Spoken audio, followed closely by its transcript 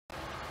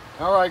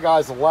All right,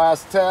 guys, the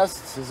last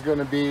test is going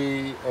to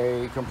be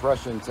a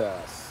compression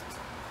test.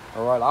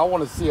 All right, I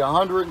want to see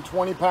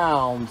 120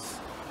 pounds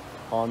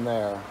on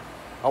there.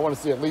 I want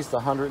to see at least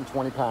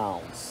 120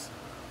 pounds.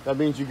 That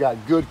means you got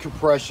good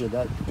compression.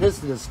 That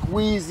piston is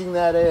squeezing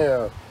that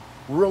air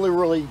really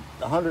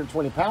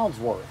 120 pounds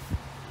worth.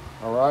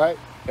 All right,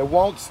 it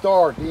won't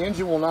start. The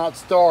engine will not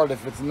start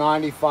if it's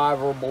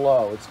 95 or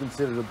below. It's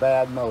considered a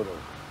bad motor.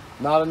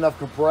 Not enough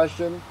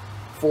compression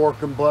for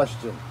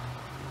combustion.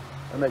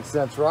 That makes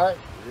sense, right?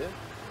 Yeah.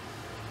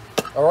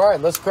 All right,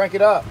 let's crank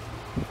it up.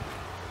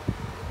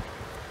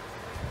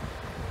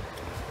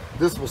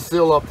 This will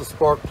seal up the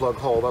spark plug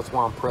hole. That's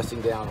why I'm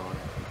pressing down on it.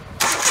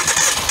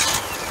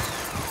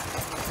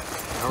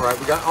 All right,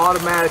 we got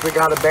automatically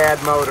got a bad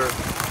motor.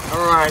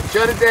 All right,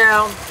 shut it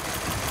down.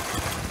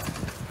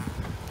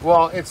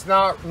 Well, it's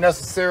not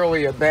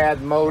necessarily a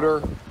bad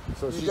motor.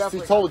 So she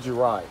told you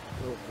right.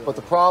 But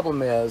the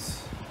problem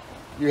is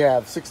you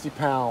have 60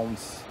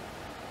 pounds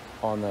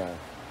on there.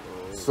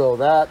 So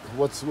that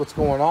what's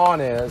going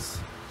on is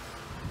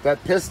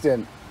that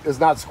piston is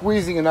not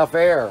squeezing enough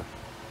air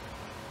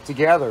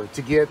together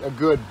to get a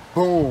good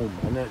boom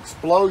and an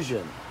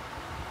explosion.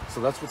 So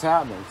that's what's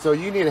happening. So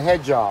you need a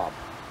head job.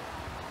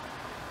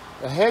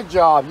 A head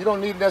job, you don't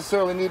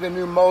necessarily need a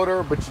new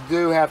motor, but you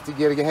do have to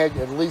get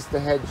at least the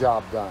head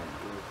job done.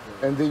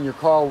 And then your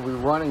car will be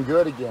running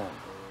good again.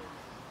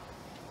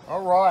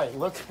 All right,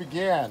 let's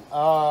begin.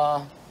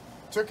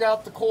 Took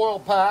out the coil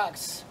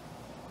packs.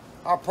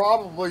 I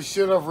probably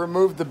should have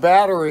removed the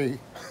battery.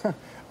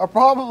 I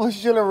probably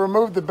should have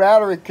removed the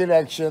battery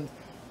connection.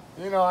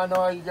 You know, I know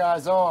how you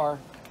guys are.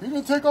 You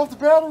didn't take off the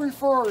battery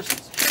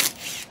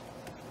first.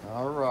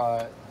 All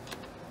right.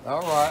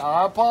 All right,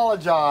 I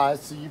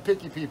apologize to you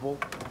picky people.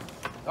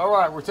 All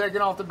right, we're taking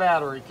off the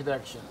battery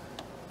connection.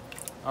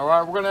 All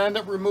right, we're gonna end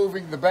up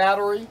removing the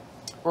battery.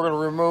 We're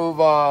gonna remove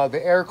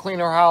the air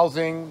cleaner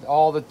housing,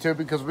 all the tube,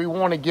 because we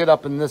wanna get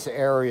up in this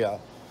area.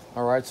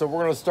 All right, so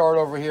we're gonna start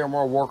over here and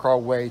we'll work our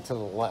way to the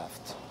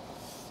left.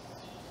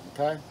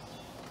 Okay?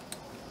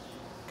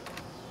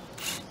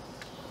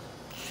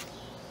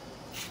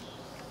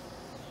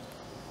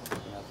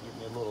 You have to give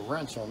me a little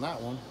wrench on that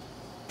one.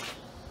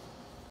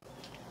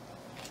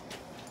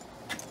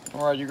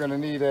 All right, you're gonna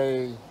need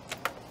a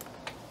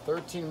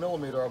 13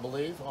 millimeter, I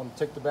believe. I'm gonna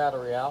take the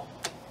battery out.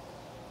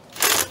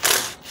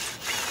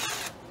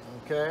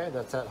 Okay,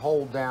 that's that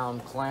hold down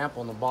clamp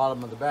on the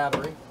bottom of the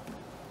battery.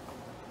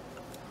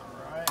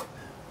 All right.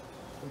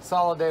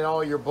 Consolidate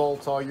all your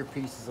bolts, all your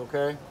pieces,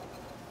 okay?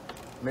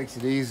 Makes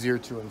it easier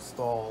to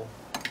install.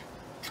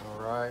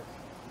 All right.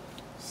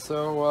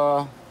 So,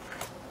 all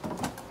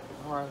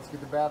right, let's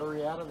get the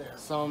battery out of there.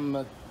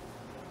 Some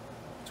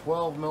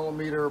 12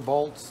 millimeter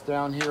bolts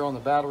down here on the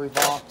battery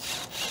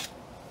box.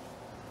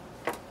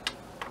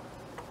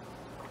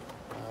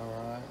 All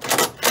right.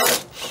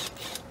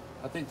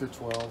 I think they're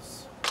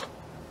 12s.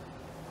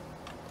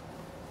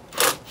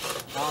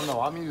 I don't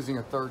know, I'm using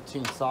a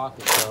 13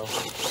 socket though,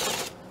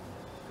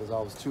 because I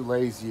was too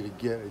lazy to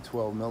get a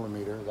 12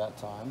 millimeter that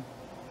time.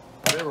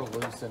 They were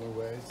loose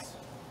anyways.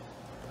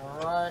 All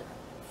right,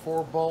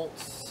 4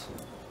 bolts.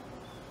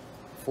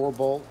 4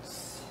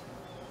 bolts.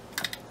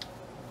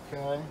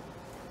 Okay.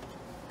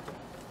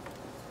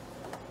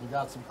 You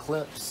got some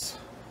clips.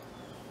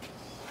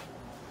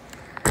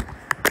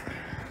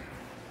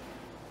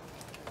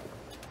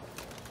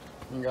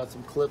 You got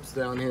some clips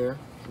down here.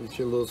 Get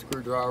your little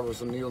screwdriver,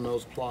 some needle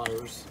nose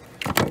pliers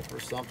or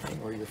something,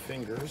 or your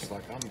fingers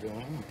like I'm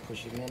doing.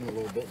 Push them in a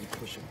little bit and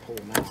push and pull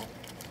them out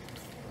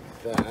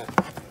like that.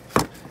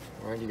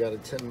 All right, you got a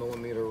 10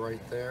 millimeter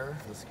right there.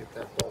 Let's get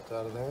that bolt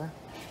out of there.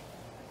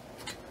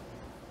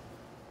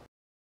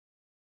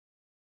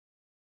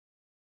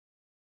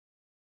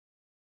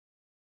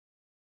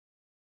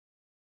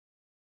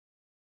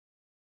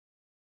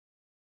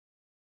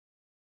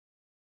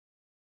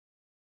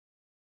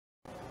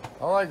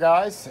 All right,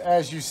 guys,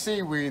 as you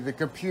see, the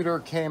computer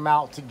came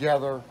out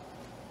together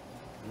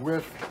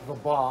with the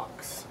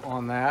box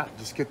on that.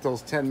 Just get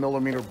those 10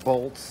 millimeter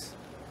bolts,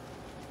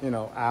 you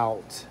know,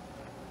 out.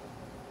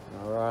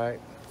 All right.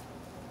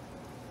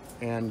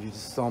 And you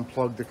just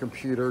unplug the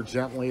computer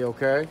gently,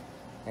 okay?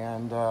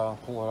 And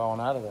pull it on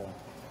out of there.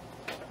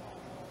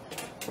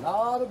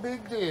 Not a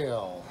big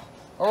deal.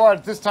 All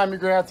right, this time you're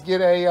gonna have to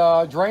get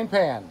a drain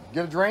pan.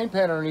 Get a drain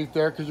pan underneath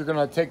there because you're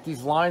gonna take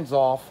these lines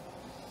off.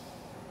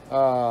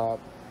 All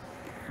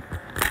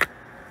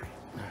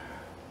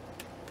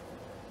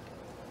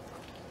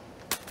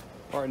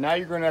right, now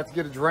you're going to have to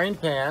get a drain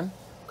pan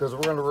because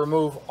we're going to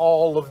remove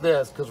all of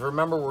this, because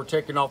remember, we're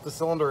taking off the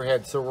cylinder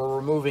head, so we're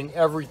removing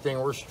everything.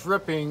 We're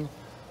stripping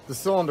the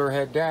cylinder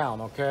head down,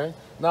 okay?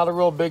 Not a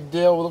real big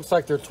deal. It looks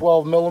like they're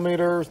 12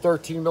 millimeters,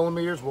 13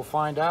 millimeters. We'll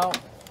find out.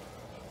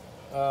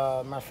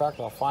 Matter of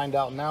fact, I'll find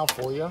out now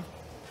for you.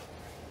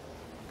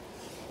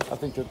 I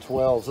think they're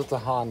 12s. It's a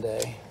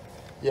Hyundai.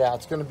 Yeah,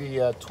 it's going to be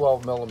a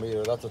 12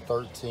 millimeter. That's a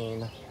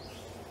 13.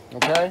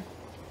 Okay?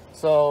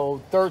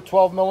 So,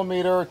 12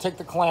 millimeter, take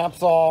the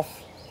clamps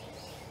off.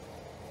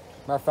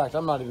 Matter of fact,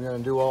 I'm not even going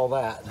to do all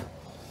that.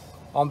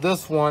 On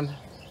this one,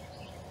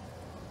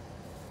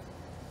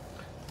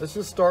 Let's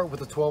just start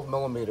with the 12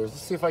 millimeters.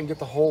 Let's see if I can get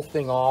the whole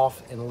thing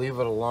off and leave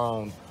it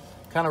alone.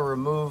 Kind of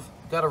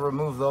gotta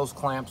remove those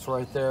clamps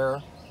right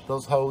there,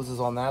 those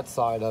hoses on that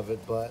side of it,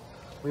 but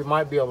we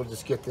might be able to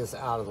just get this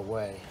out of the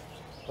way.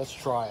 Let's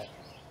try it.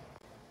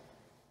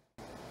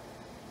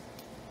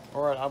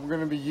 All right, I'm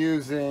gonna be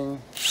using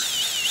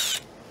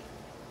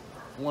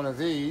one of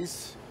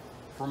these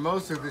for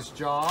most of this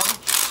job.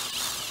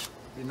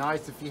 Be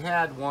nice if you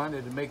had one,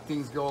 it'd make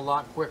things go a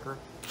lot quicker.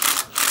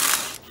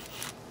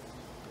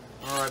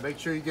 All right, make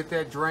sure you get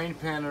that drain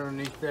pan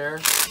underneath there.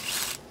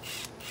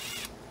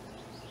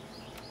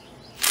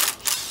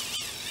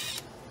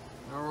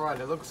 All right,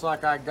 it looks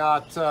like I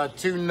got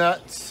 2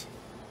 nuts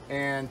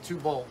and 2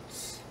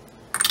 bolts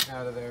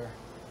out of there.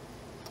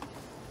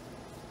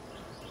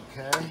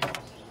 Okay.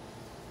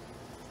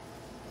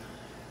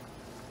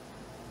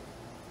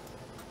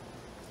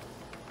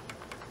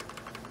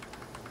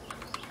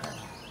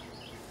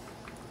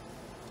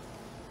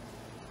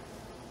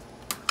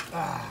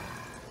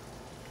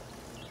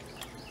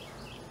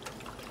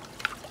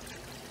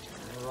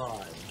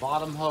 Alright,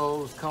 bottom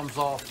hose comes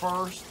off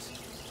first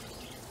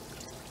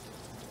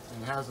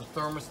and has a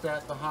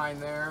thermostat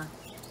behind there.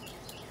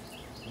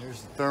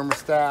 Here's the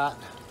thermostat.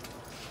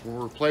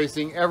 We're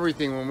replacing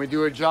everything. When we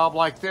do a job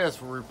like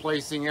this, we're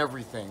replacing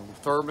everything.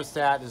 The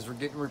thermostat is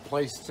getting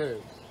replaced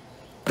too.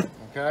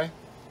 Okay?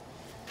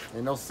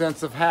 Ain't no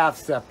sense of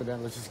half-stepping it.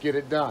 Let's just get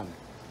it done.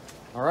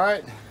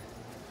 Alright?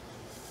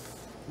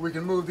 We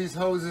can move these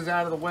hoses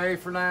out of the way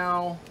for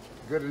now.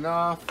 Good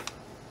enough.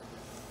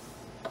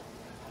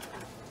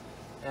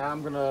 And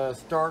I'm gonna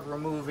start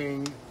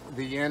removing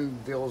the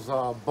end, those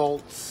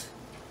bolts.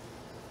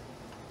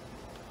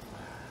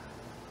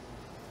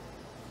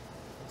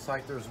 Looks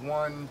like there's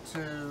 1,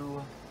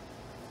 2.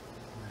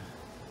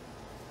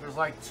 There's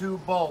like 2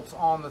 bolts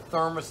on the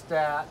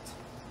thermostat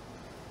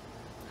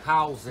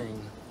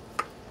housing.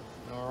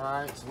 All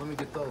right, so let me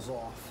get those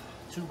off.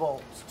 2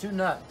 bolts, 2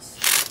 nuts.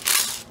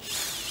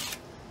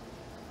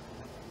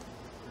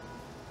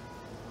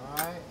 All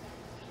right,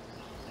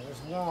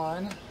 there's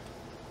 1.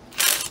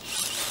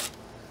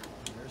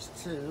 There's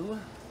 2.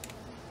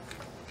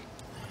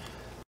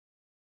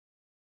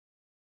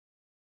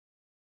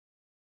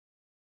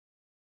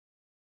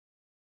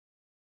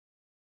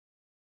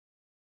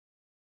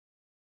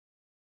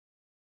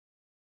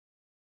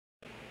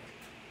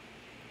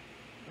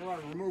 All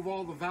right, remove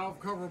all the valve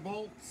cover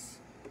bolts,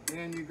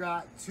 and you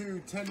got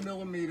 2 10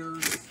 millimeter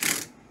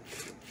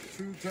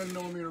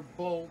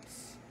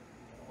bolts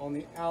on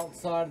the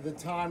outside of the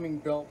timing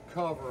belt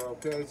cover.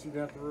 Okay, so you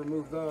have to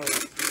remove those.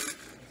 Just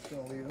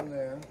gonna leave them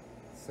there,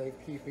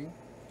 safekeeping.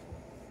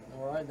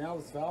 All right, now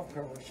this valve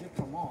cover should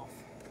come off.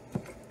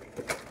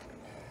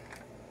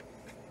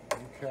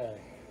 Okay.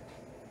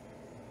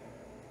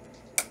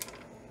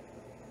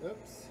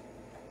 Oops.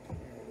 Here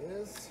it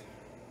is.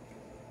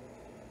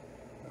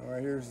 All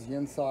right, here's the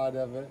inside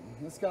of it.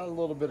 It's got a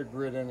little bit of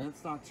grit in it.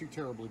 It's not too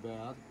terribly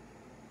bad.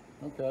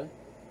 Okay,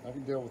 I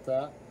can deal with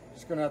that.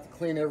 Just gonna have to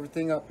clean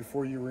everything up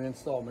before you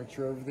reinstall. Make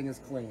sure everything is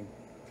clean.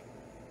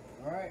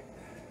 All right.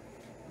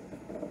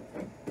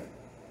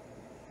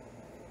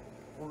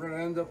 We're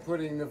gonna end up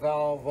putting the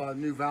valve,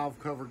 new valve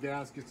cover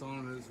gaskets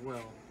on it as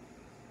well.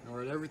 All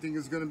right, everything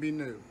is gonna be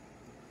new.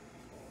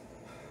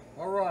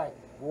 All right,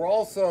 we're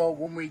also,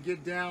 when we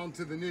get down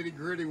to the nitty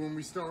gritty, when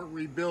we start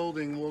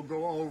rebuilding, we'll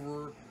go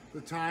over the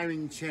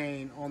timing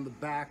chain on the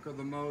back of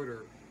the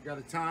motor. You got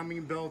a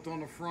timing belt on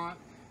the front,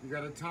 you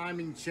got a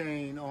timing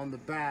chain on the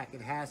back.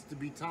 It has to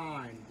be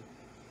timed.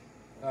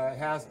 It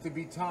has to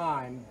be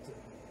timed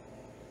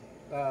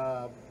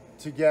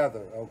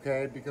together,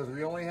 okay? Because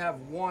we only have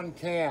 1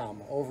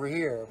 cam over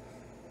here.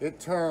 It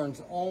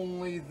turns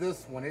only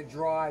this one. It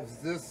drives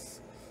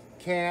this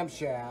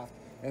camshaft,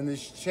 and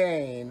this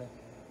chain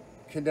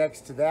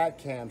connects to that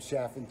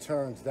camshaft and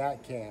turns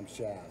that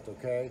camshaft,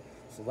 okay?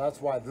 So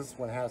that's why this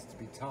one has to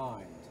be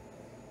timed.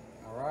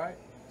 All right,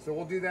 so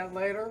we'll do that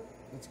later.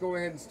 Let's go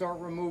ahead and start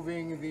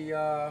removing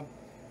the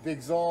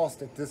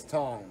exhaust at this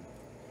time.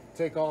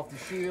 Take off the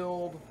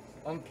shield,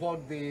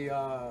 unplug the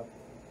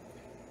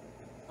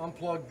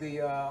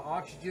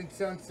oxygen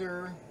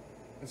sensor,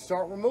 and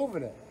start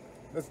removing it.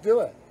 Let's do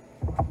it.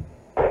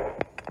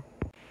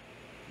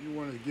 You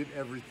want to get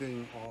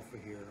everything off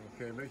of here,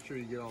 okay? Make sure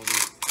you get all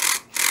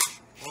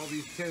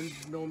these 10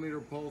 millimeter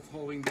bolts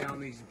holding down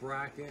these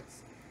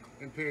brackets,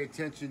 and pay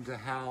attention to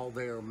how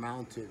they are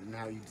mounted and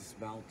how you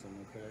dismount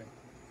them, okay?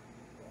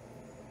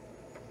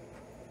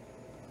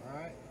 All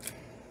right.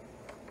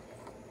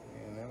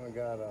 And then we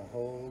got a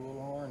whole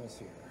little harness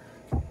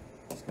here.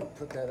 Just gonna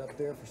put that up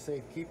there for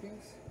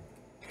safekeepings.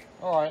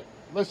 All right,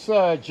 let's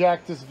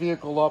jack this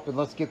vehicle up and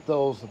let's get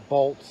those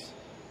bolts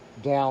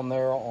down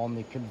there on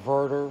the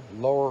converter,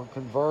 lower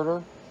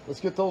converter. Let's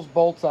get those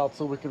bolts out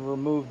so we can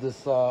remove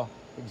this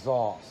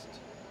exhaust.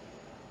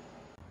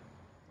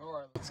 All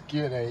right, let's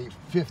get a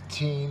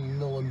 15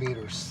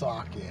 millimeter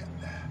socket.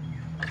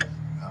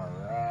 All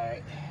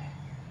right,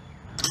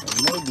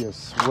 and maybe a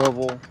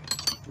swivel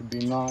would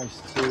be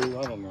nice too.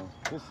 I don't know,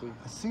 we'll see.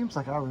 It seems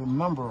like I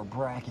remember a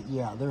bracket.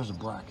 Yeah, there's a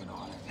bracket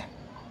on it.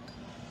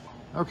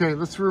 Okay,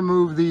 let's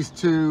remove these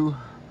two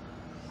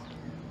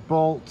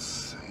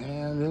bolts.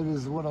 And it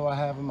is, what do I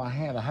have in my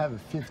hand? I have a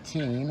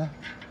 15.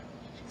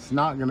 It's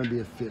not gonna be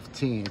a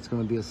 15, it's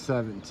gonna be a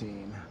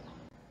 17.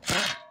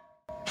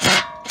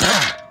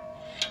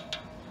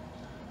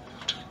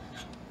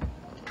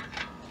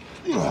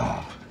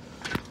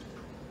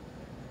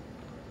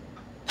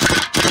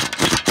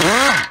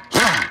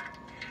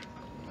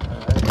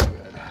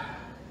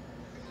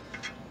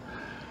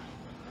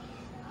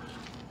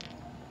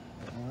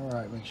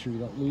 Alright, make sure you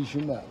don't lose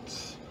your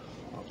nuts.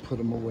 I'll put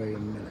them away in a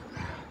minute.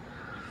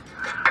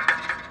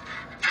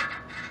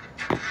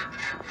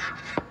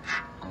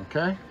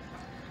 Okay,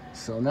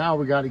 so now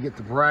we got to get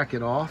the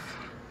bracket off.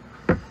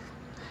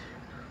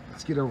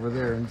 Let's get over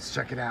there and let's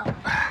check it out.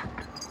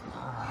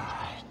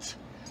 Alright.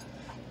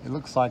 It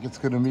looks like it's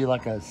going to be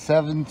like a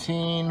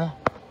 17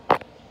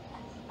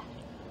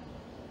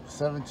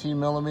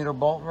 millimeter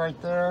bolt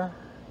right there.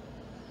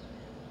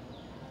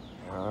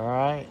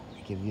 Alright,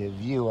 give you a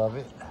view of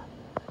it.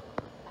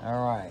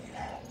 Alright.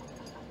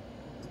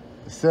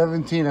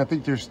 17, I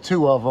think there's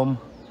two of them.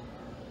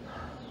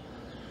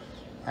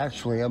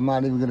 Actually, I'm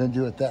not even going to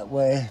do it that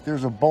way.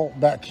 There's a bolt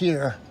back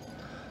here.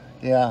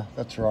 Yeah,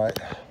 that's right.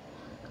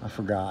 I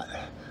forgot.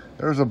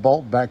 There's a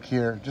bolt back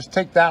here. Just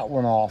take that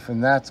one off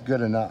and that's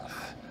good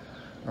enough.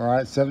 All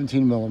right,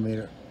 17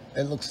 millimeter.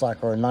 It looks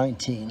like, or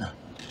 19.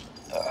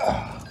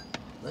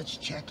 Let's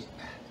check it.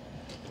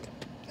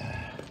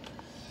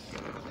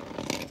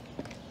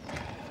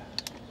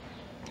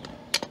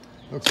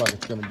 Looks like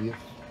it's going to be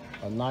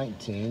a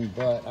 19,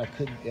 but I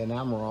could, and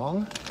I'm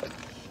wrong.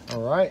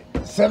 All right,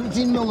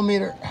 17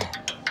 millimeter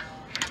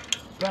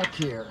back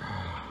here.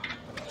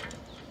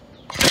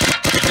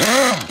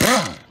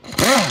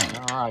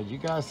 All right, you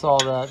guys saw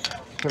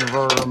that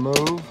converter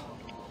move.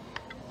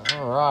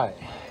 All right,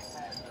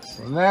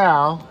 so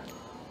now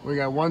we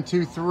got 1,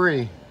 2,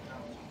 3.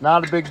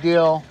 Not a big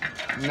deal.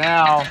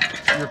 Now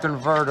your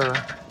converter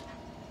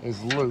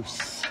is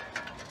loose.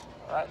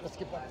 All right, let's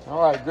get back.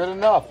 All right, good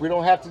enough. We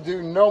don't have to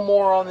do no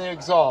more on the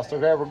exhaust.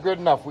 Okay, we're good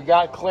enough. We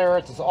got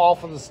clearance. It's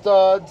off of the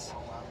studs.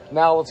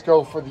 Now let's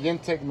go for the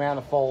intake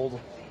manifold,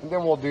 and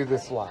then we'll do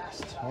this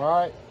last. All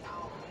right.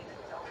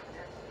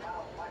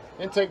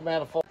 Intake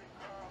manifold.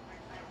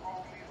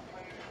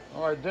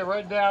 All right,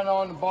 right down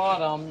on the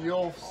bottom,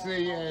 you'll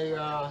see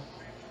a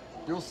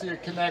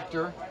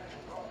connector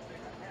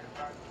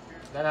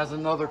that has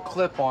another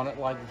clip on it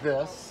like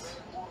this.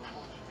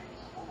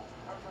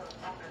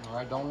 All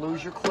right, don't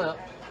lose your clip.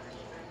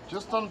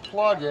 Just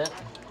unplug it.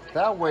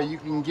 That way you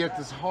can get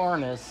this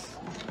harness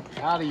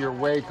out of your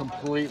way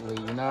completely,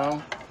 you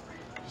know?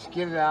 Just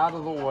get it out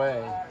of the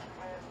way.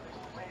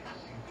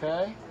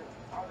 Okay?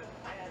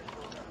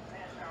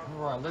 All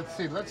right, let's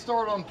see. Let's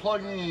start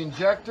unplugging the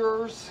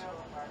injectors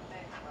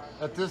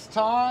at this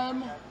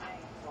time.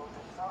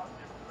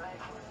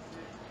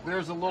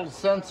 There's a little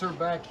sensor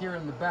back here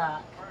in the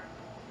back.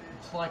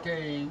 It's like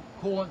a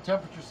coolant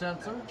temperature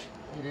sensor.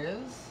 It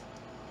is.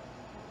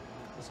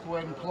 Let's go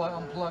ahead and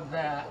unplug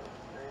that.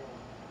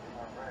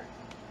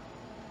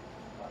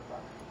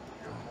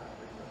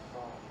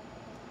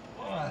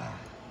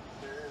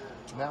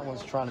 That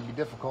one's trying to be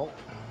difficult.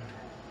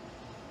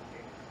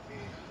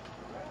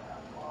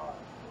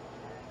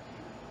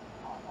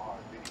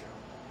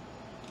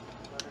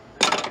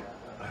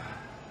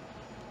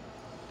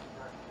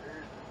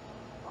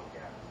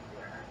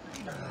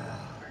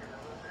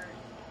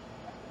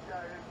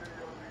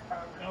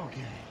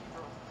 Okay.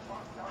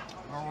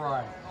 All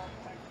right.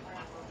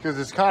 Because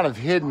it's kind of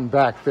hidden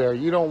back there.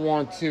 You don't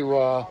want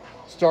to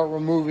start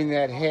removing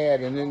that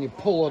head and then you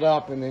pull it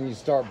up and then you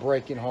start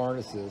breaking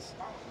harnesses.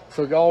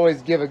 So you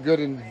always give a good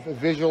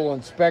visual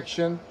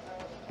inspection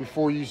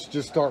before you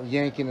just start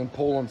yanking and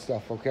pulling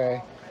stuff,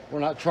 okay? We're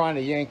not trying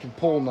to yank and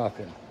pull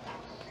nothing.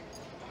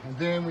 And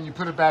then when you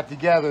put it back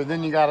together,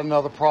 then you got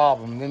another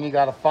problem. Then you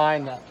got to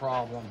find that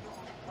problem,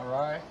 all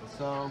right?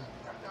 So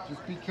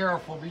just be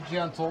careful, be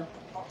gentle.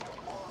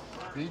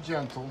 Be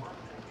gentle.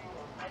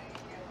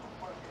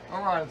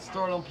 All right, let's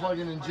start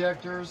unplugging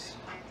injectors.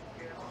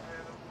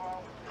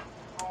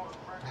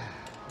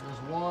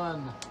 There's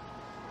one.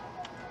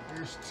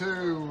 There's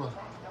two.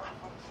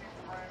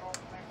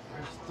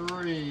 There's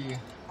three.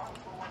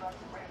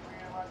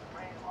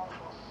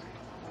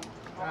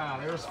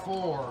 There's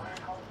four.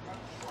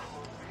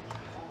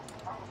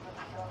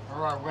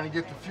 All right, we're going to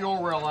get the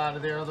fuel rail out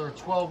of there. They're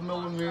 12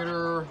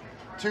 millimeter,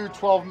 two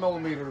 12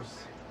 millimeters.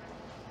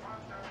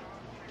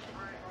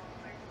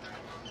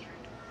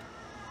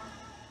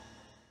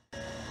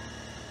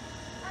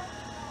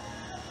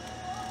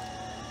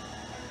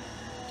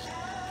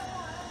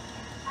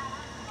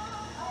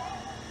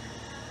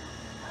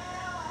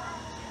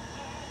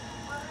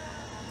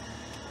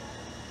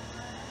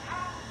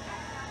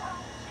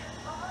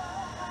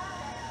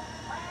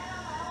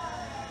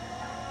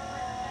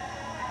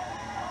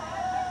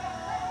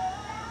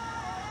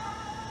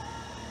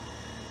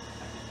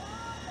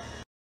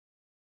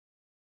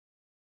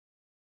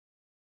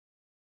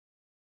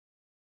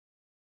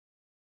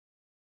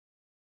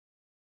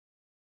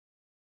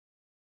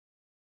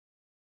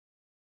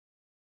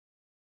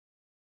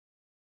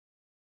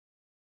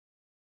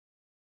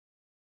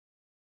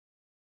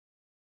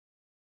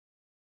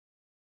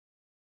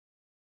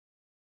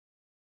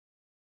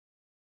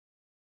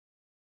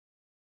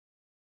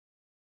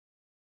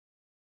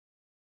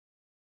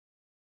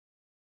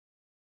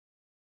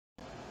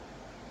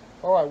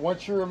 All right,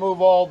 once you remove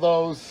all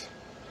those,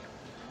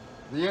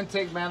 the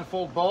intake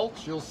manifold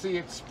bolts, you'll see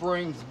it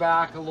springs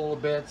back a little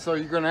bit. So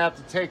you're gonna have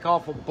to take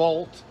off a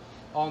bolt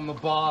on the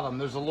bottom.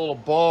 There's a little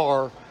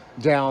bar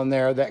down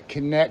there that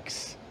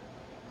connects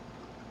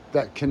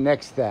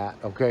that,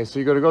 okay? So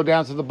you're gonna go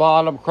down to the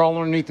bottom, crawl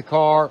underneath the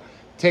car,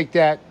 take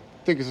that,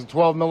 I think it's a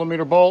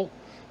 12mm bolt,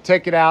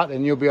 take it out,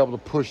 and you'll be able to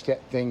push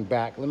that thing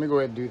back. Let me go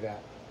ahead and do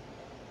that.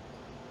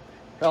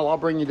 Hell, I'll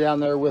bring you down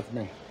there with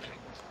me.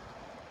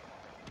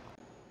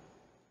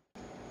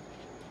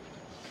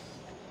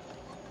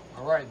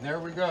 All right, there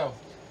we go.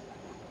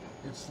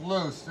 It's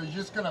loose. So you're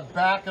just gonna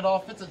back it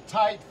off. It's a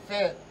tight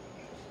fit.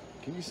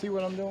 Can you see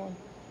what I'm doing?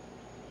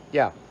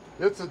 Yeah,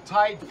 it's a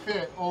tight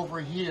fit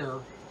over here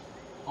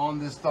on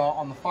this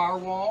on the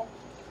firewall.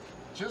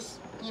 Just,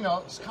 you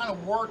know, just kind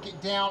of work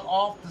it down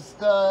off the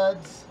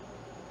studs,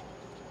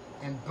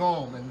 and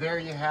boom, and there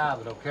you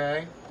have it.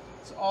 Okay,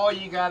 it's all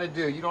you got to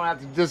do. You don't have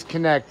to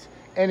disconnect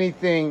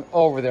anything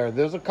over there.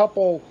 There's a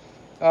couple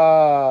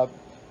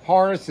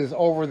harnesses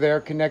over there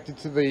connected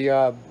to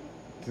the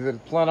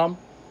plenum,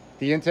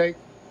 the intake.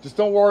 Just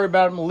don't worry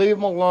about them. Leave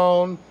them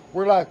alone.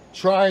 We're not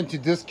trying to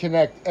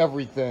disconnect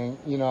everything,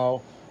 you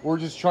know. We're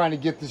just trying to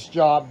get this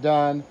job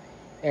done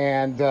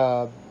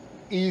and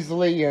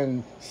easily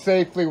and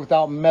safely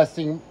without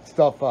messing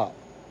stuff up.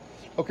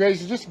 Okay,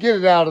 so just get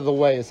it out of the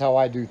way is how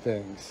I do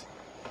things.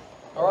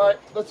 All right,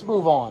 let's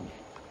move on.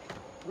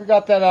 We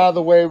got that out of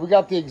the way. We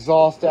got the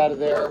exhaust out of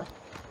there.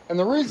 And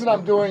the reason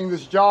I'm doing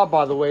this job,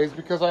 by the way, is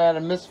because I had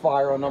a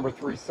misfire on number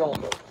 3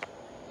 cylinder.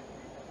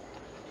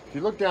 If you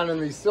look down in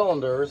these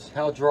cylinders,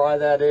 how dry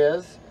that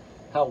is,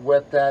 how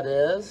wet that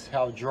is,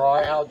 how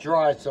dry.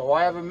 So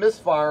I have a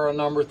misfire on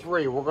number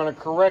 3. We're going to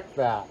correct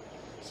that.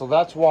 So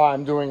that's why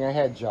I'm doing a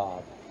head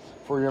job,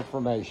 for your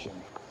information.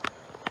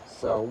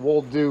 So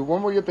we'll do,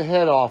 when we get the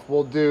head off,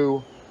 we'll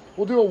do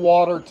a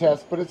water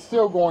test, but it's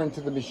still going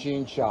to the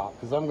machine shop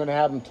because I'm going to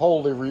have them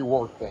totally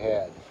rework the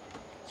head.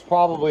 It's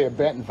probably a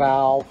bent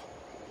valve,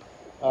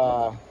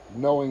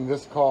 knowing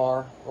this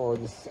car or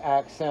this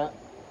accent.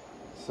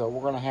 So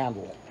we're going to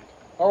handle it.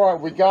 All right,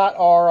 we got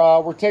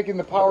our, we're taking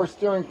the power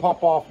steering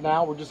pump off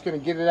now. We're just going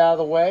to get it out of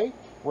the way.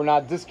 We're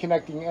not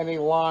disconnecting any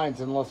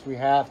lines unless we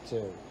have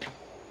to.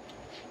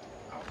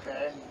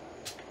 Okay.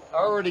 I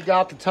already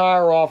got the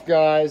tire off,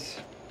 guys.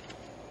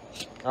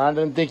 I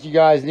didn't think you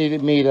guys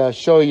needed me to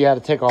show you how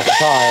to take off the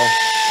tire,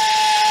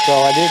 so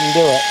I didn't do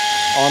it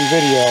on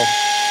video.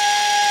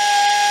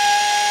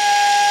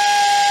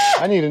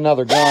 I need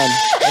another gun.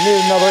 I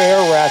need another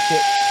air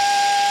ratchet.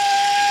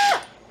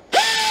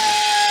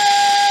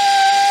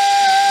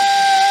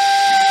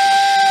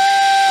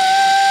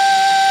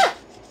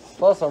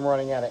 Plus, I'm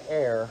running out of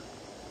air.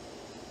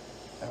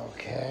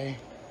 Okay.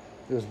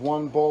 There's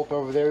one bolt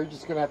over there. You're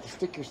just going to have to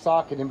stick your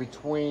socket in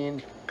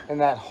between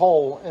and that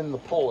hole in the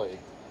pulley.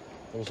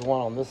 There's one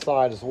on this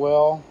side as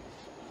well.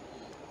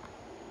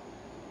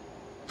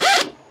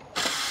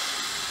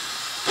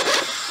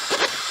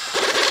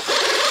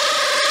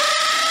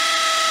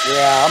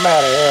 Yeah, I'm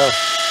out of air.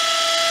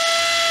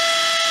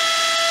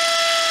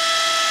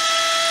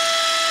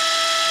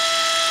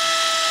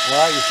 All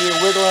right, you see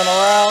it wiggling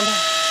around?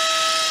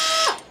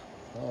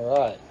 All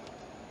right,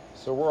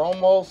 so we're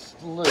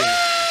almost loose.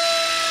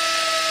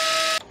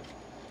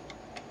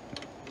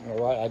 All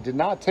right, I did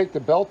not take the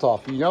belt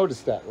off. You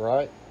noticed that,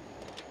 right?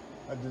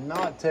 I did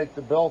not take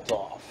the belt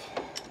off.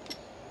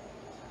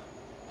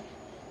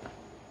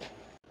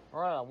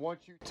 All right, once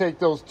you take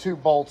those 2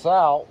 bolts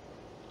out,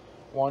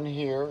 one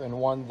here and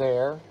one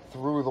there,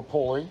 through the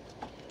pulley,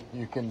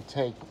 you can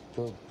take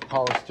the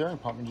power steering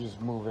pump and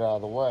just move it out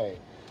of the way.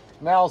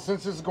 Now,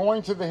 since it's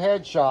going to the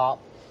head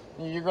shop,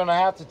 you're going to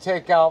have to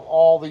take out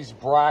all these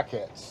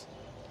brackets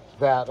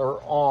that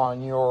are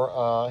on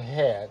your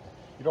head.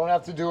 You don't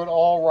have to do it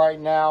all right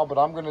now, but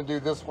I'm going to do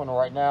this one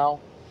right now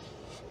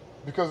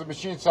because the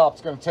machine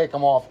shop's going to take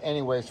them off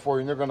anyways for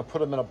you, and they're going to put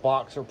them in a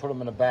box or put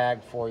them in a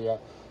bag for you.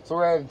 So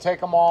we're going to take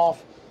them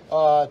off,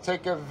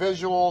 take a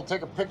visual,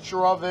 take a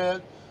picture of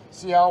it,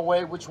 see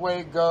which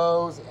way it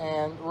goes,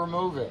 and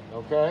remove it,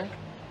 okay?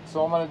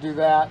 So I'm going to do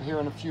that here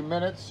in a few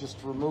minutes, just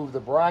to remove the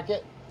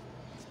bracket.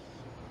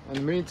 In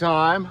the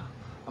meantime,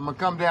 I'm going to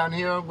come down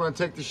here. I'm going to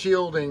take the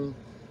shielding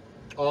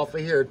off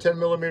of here.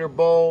 10mm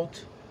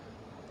bolt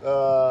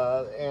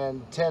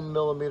and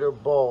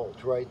 10mm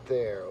bolt right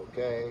there,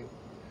 okay?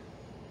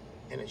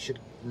 And it should,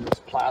 this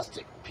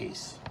plastic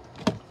piece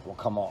will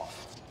come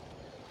off.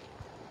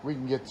 We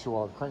can get to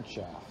our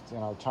crankshaft and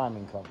our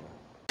timing cover.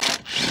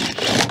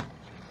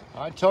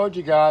 I told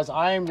you guys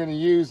I am going to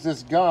use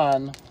this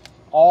gun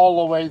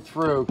all the way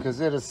through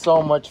because it is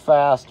so much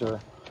faster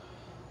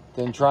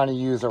than trying to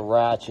use a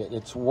ratchet.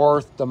 It's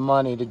worth the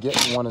money to get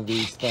one of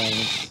these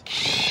things.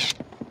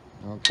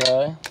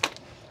 Okay.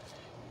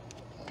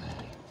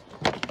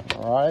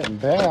 All right,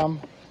 and bam,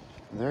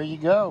 there you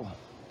go.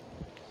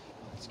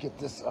 Let's get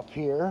this up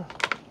here.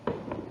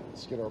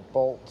 Let's get our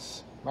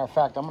bolts. Matter of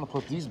fact, I'm going to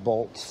put these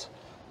bolts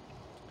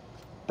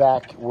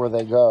back where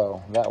they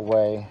go. That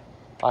way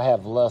I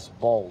have less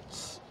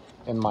bolts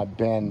in my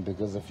bin,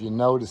 because if you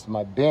notice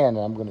my bin, and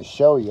I'm going to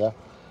show you,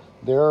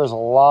 there's a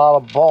lot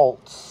of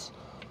bolts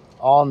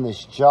on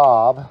this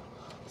job.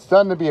 It's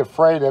nothing to be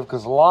afraid of,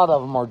 because a lot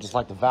of them are just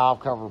like the valve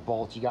cover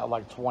bolts. You got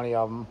like 20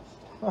 of them.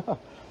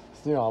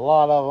 You know, a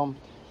lot of them.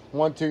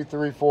 1, 2,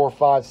 3, 4,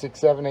 5, 6,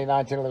 7, 8,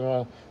 9, 10,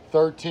 11,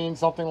 13,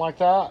 something like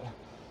that.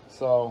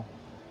 So,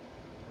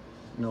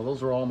 you know,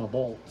 those are all my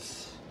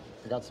bolts.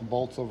 I got some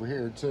bolts over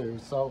here too.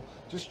 So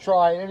just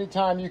try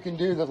anytime you can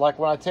do that. Like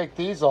when I take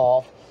these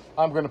off,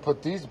 I'm going to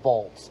put these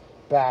bolts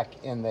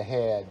back in the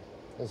head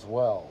as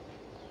well.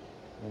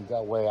 And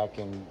that way I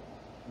can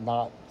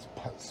not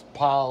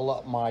pile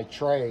up my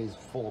trays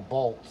full of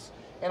bolts.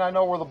 And I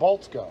know where the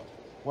bolts go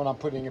when I'm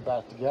putting it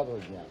back together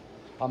again.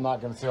 I'm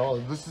not going to say, oh,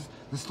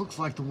 this looks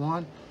like the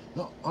one.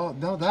 No, oh,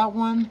 no, that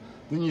one.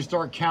 Then you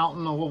start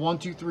counting, oh, 1,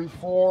 2, 3,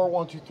 4,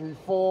 1, 2, 3,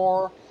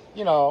 4.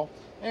 You know,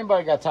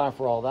 anybody got time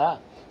for all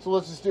that? So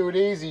let's just do it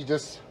easy.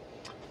 Just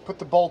put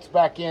the bolts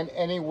back in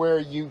anywhere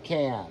you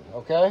can,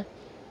 okay?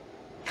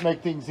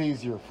 Make things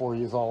easier for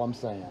you is all I'm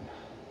saying.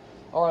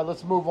 All right,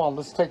 let's move on.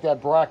 Let's take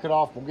that bracket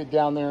off. We'll get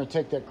down there and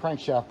take that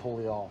crankshaft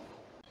pulley off.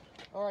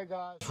 All right,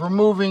 guys.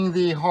 Removing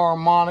the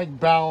harmonic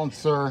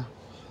balancer.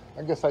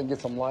 I guess I can get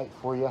some light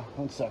for you.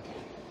 1 second.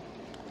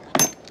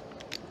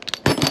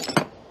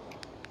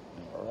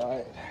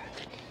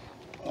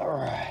 All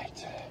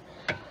right.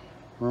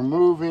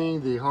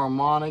 Removing the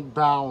harmonic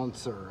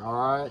balancer. All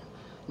right.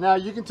 Now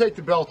you can take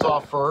the belt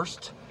off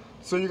first.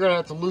 So you're going to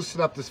have to loosen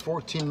up this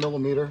 14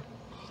 millimeter.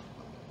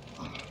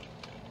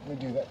 Let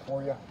me do that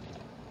for you.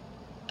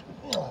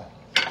 I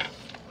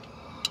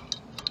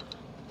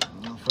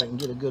don't know if I can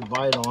get a good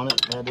bite on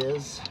it, that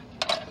is.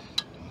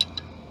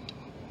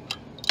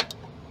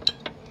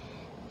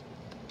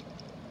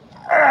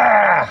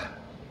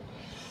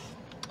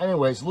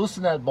 Anyways,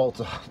 loosen that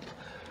bolt up.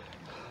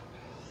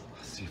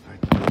 Let's see if I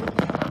can get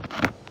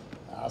it.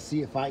 I'll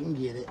see if I can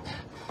get it.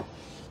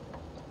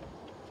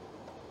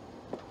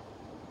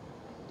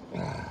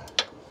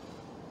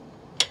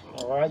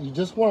 All right, you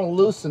just want to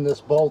loosen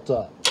this bolt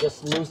up.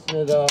 Just loosen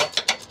it up.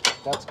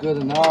 That's good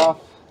enough.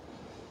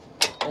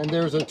 And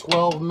there's a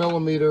 12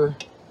 millimeter.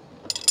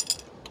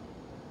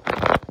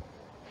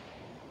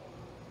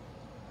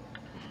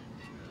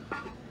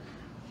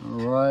 All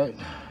right.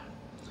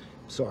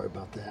 Sorry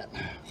about that.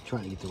 I'm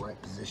trying to get the right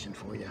position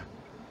for you.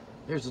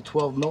 There's a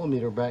 12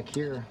 millimeter back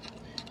here.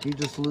 You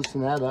just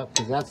loosen that up,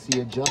 because that's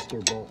the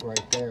adjuster bolt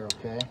right there,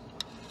 okay?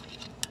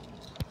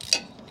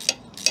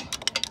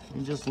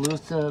 You just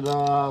loosen it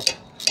up,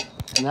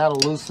 and that'll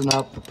loosen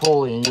up the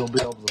pulley, and you'll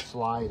be able to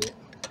slide it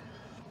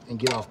and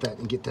get off that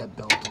and get that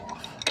belt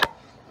off.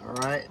 All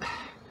right.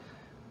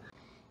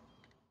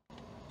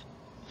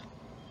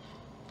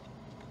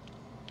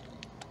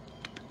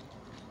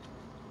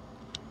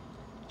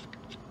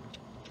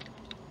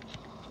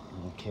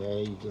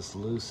 Okay, you just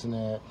loosen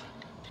it,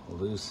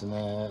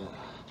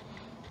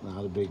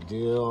 not a big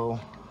deal.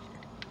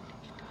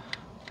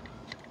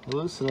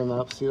 Loosening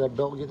up, see that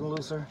belt getting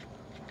looser?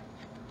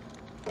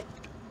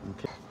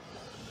 Okay.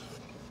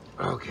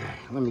 Okay,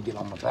 let me get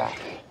on my back.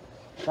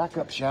 Back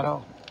up,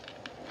 Shadow.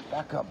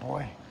 Back up,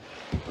 boy.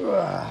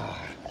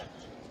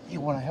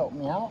 You want to help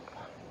me out?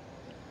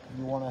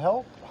 You want to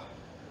help?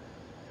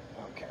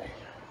 Okay,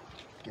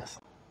 guess.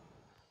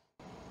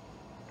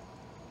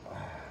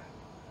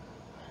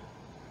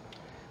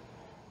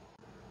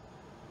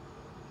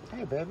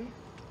 Hey, baby.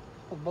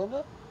 Oh,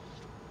 Bubba.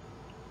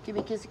 Give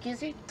me a kissy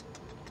kissy.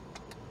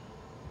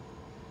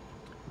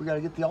 We got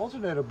to get the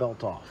alternator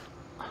belt off.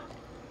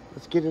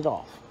 Let's get it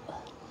off.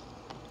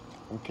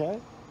 Okay?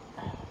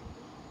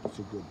 That's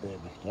a good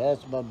baby.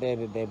 That's my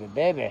baby, baby,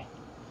 baby.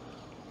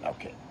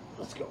 Okay,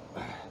 let's go.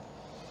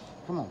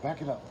 Come on,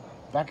 back it up.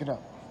 Back it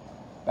up.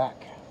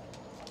 Back.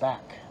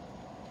 Back.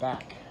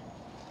 Back.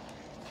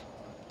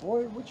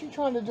 Boy, what you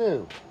trying to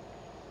do?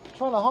 You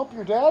trying to hump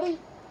your daddy?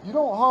 You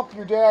don't hump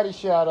your daddy,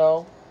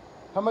 Shadow.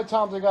 How many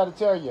times I got to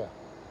tell you?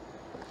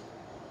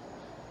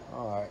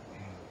 All right.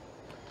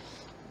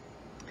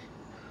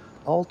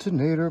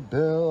 Alternator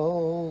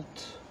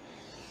belt.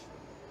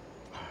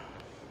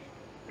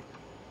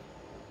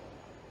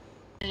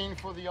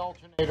 For the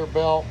alternator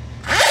belt.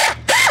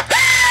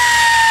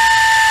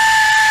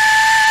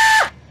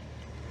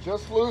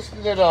 Just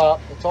loosen it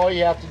up. That's all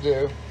you have to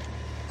do.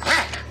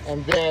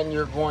 And then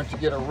you're going to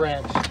get a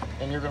wrench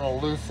and you're going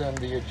to loosen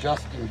the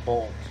adjusting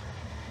bolt,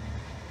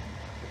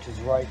 which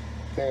is right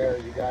there.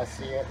 You guys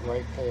see it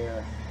right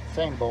there.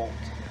 Same bolt.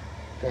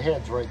 The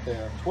head's right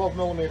there. 12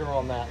 millimeter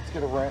on that. Let's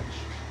get a wrench.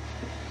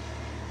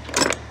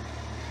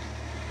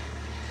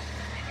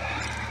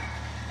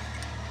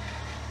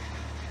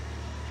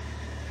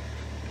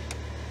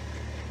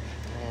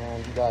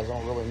 And you guys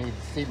don't really need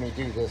to see me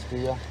do this, do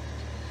you?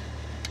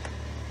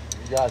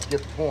 You guys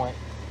get the point.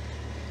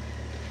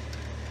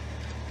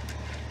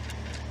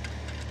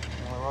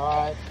 All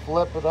right,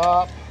 flip it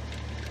up.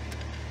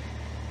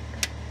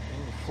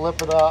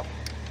 Flip it up.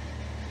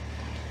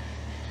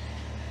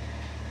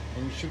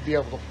 And you should be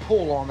able to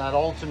pull on that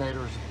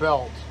alternator's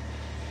belt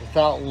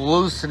without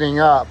loosening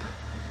up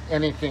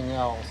anything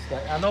else.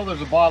 I know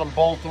there's a bottom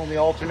bolt on the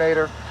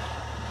alternator.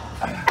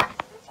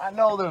 I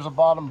know there's a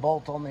bottom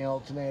bolt on the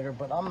alternator,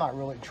 but I'm not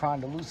really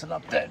trying to loosen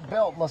up that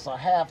belt unless I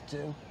have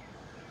to.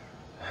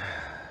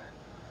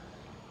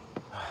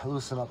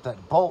 Loosen up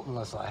that bolt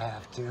unless I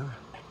have to.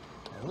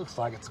 It looks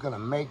like it's gonna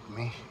make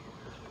me.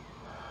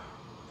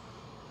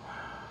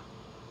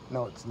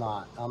 No, it's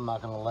not. I'm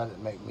not gonna let it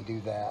make me do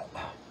that.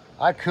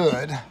 I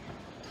could.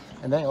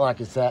 It ain't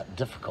like it's that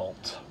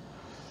difficult.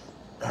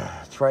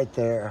 It's right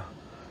there.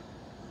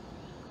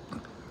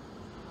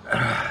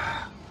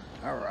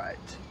 All right.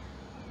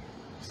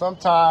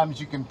 Sometimes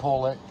you can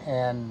pull it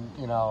and,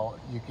 you know,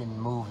 you can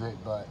move it,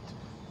 but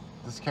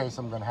in this case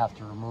I'm gonna have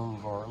to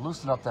remove or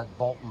loosen up that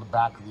bolt in the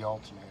back of the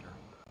alternator.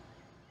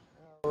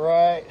 All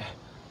right,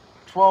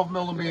 12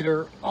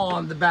 millimeter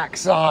on the back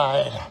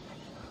side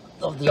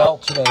of the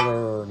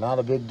alternator, not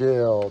a big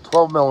deal.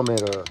 12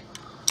 millimeter.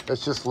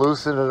 Let's just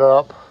loosen it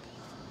up.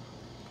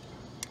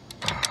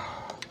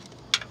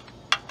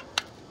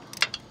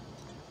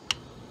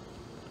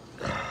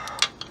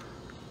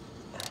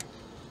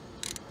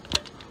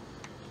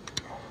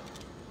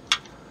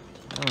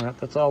 All right,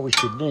 that's all we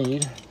should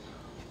need.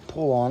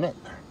 Pull on it.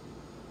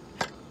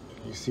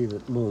 You see that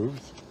it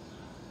moves.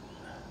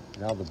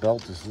 Now the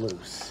belt is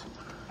loose.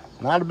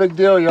 Not a big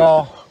deal,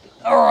 y'all.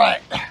 All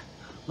right,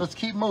 let's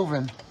keep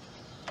moving.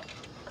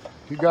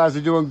 You guys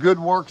are doing good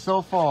work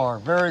so far.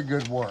 Very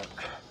good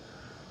work.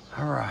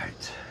 All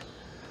right,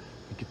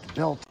 get the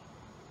belt.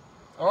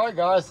 All right,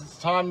 guys, it's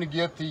time to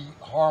get the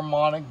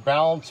harmonic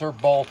balancer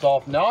bolt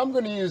off. Now I'm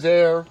going to use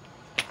air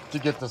to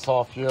get this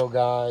off, you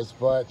guys,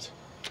 but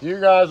you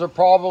guys are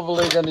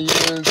probably going to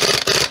use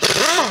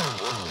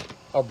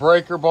a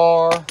breaker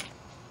bar.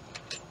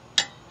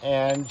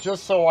 And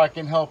just so I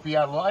can help you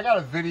out, I got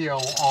a video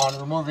on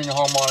removing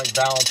harmonic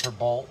balancer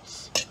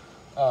bolts.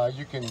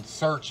 You can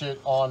search it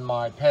on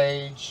my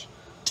page.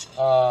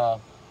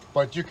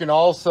 But you can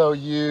also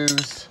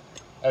use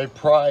a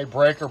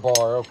breaker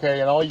bar,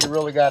 okay? And all you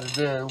really got to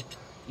do,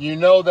 you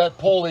know that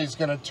pulley is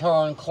going to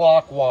turn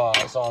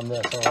clockwise on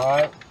this, all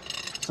right?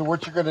 So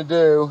what you're going to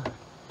do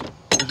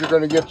is you're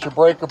going to get your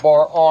breaker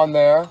bar on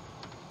there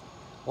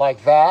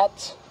like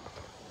that.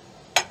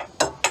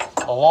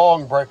 A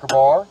long breaker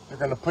bar. You're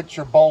going to put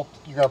your bolt,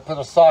 you're going to put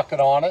a socket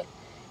on it,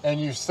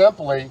 and you're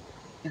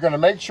going to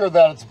make sure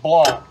that it's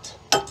blocked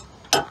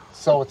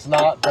so it's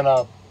not going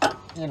to,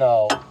 you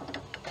know,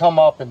 come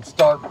up and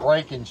start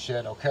breaking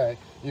shit, okay?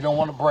 You don't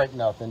want to break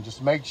nothing.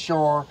 Just make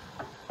sure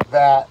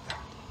that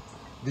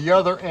the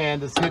other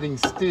end is hitting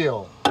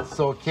steel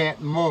so it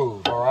can't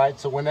move, all right?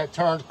 So when it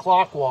turns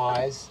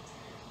clockwise,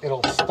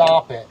 it'll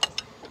stop it,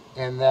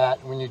 and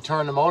that when you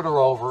turn the motor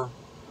over,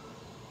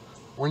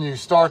 when you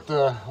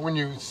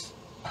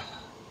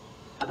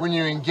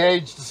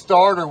engage the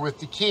starter with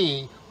the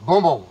key,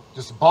 boom, boom,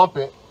 just bump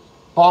it,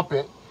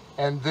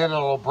 and then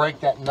it'll break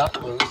that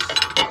nut loose.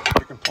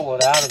 You can pull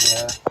it out of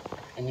there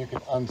and you can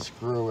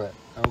unscrew it,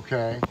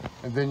 okay?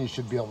 And then you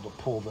should be able to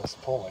pull this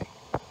pulley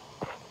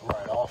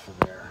right off of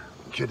there.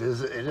 It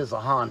is a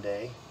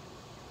Hyundai.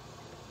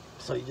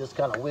 So you just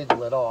kind of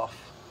wiggle it off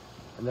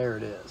and there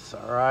it is,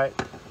 all right?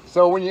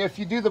 So if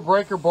you do the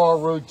breaker bar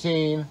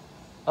routine,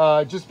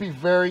 just be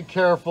very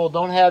careful.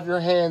 Don't have your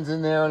hands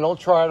in there and don't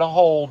try to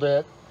hold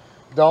it.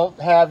 Don't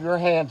have your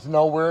hands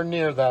nowhere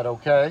near that,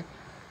 okay?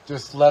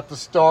 Just let the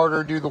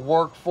starter do the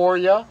work for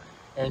you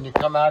and you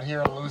come out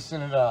here and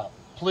loosen it up.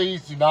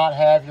 Please do not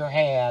have your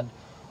hand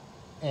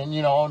and,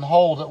 you know, and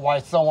hold it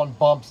while someone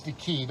bumps the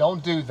key.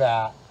 Don't do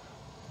that.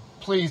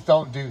 Please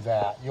don't do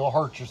that. You'll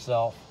hurt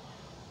yourself,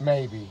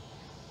 maybe.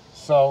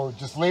 So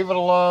just leave it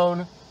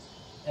alone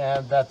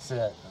and that's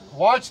it.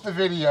 Watch the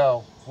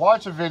video.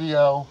 Watch a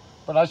video.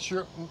 But I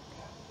sure...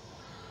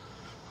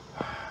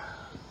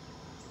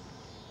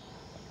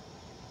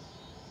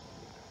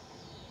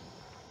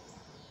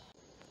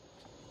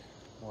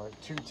 All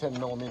right, two 10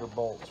 millimeter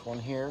bolts. One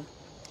here,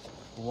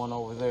 one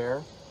over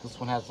there. This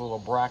one has a little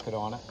bracket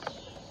on it.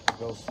 It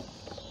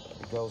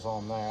goes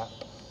on that.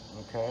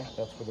 Okay,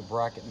 that's where the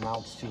bracket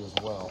mounts to as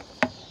well.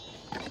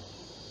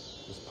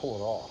 Just pull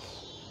it off.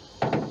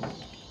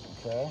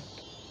 Okay.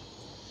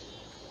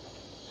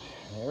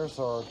 There's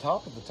our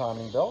top of the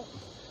timing belt.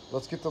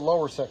 Let's get the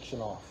lower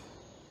section off.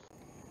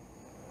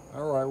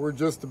 All right, we're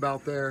just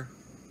about there.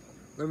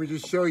 Let me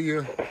just show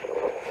you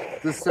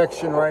this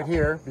section right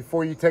here.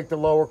 Before you take the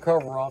lower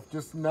cover off,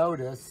 just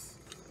notice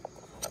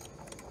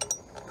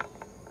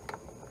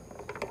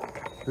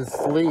the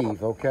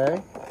sleeve,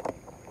 okay?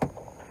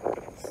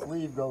 The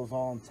sleeve goes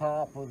on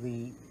top of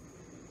the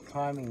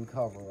timing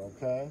cover,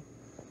 okay?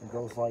 It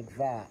goes like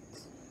that.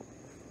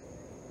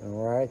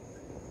 All right,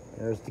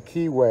 there's the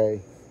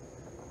keyway,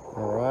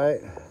 all right?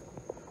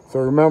 So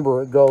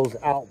remember, it goes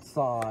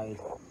outside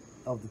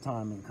of the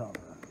timing cover,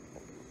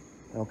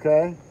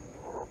 okay?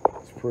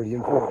 It's pretty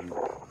important.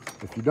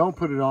 If you don't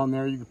put it on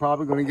there, you're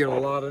probably going to get a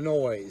lot of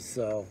noise,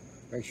 so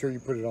make sure you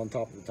put it on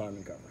top of the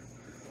timing cover.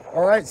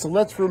 All right, so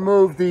let's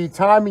remove the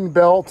timing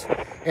belt,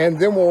 and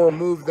then we'll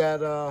remove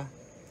that,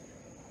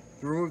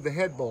 remove the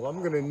head bolt. I'm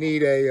going to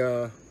need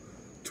a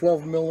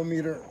 12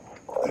 millimeter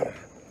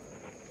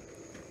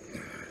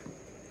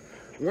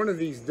one of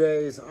these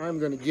days I'm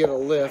going to get a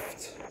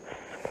lift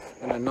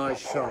in a nice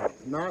shop.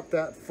 Not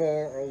that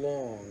far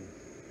along.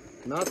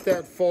 Not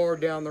that far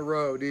down the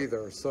road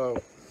either.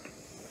 So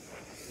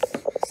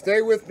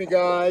stay with me,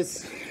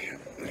 guys.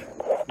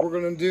 We're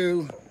going to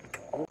do...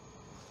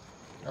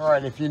 All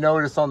right, if you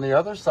notice on the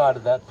other side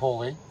of that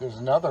pulley, there's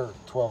another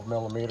 12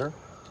 millimeter.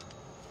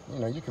 You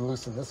know, you can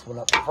loosen this one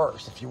up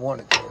first if you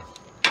wanted to.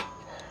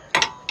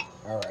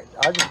 All right,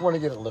 I just want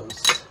to get it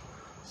loose.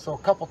 So a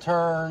couple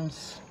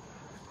turns,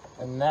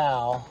 and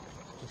now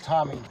the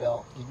timing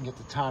belt, you can get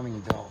the timing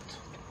belt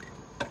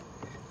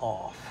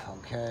off,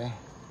 okay?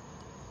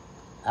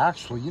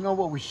 Actually, you know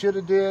what we should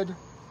have did?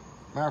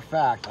 Matter of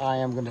fact,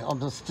 I'm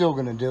still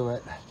gonna do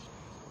it.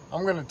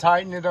 I'm gonna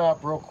tighten it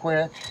up real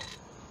quick.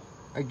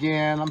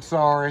 Again, I'm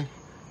sorry.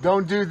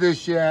 Don't do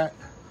this yet.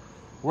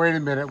 Wait a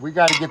minute, we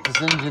gotta get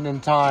this engine in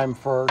time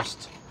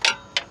first.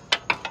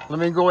 Let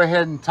me go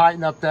ahead and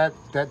tighten up that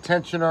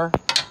tensioner.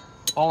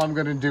 All I'm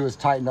gonna do is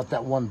tighten up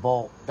that one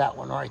bolt, that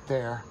one right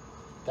there,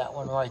 that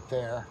one right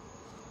there.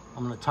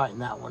 I'm gonna tighten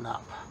that one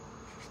up.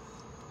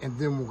 And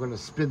then we're gonna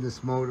spin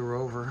this motor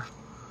over.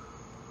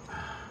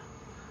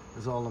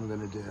 That's all I'm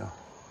gonna do.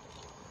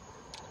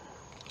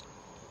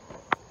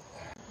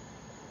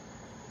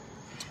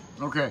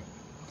 Okay,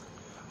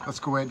 let's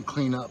go ahead and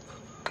clean up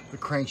the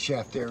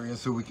crankshaft area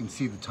so we can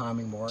see the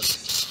timing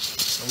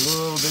marks a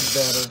little bit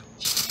better.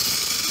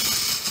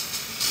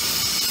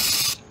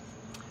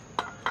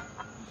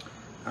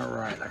 All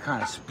right, I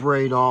kind of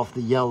sprayed off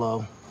the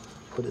yellow,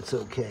 but it's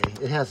okay.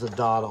 It has a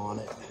dot on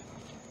it.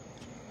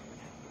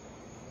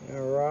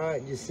 All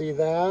right, you see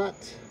that?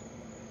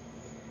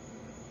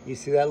 You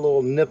see that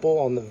little nipple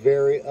on the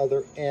very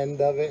other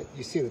end of it?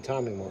 You see the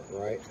timing mark,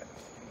 right?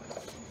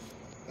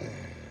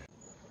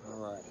 All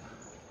right.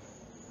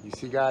 You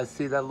see, guys,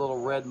 see that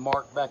little red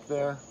mark back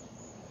there?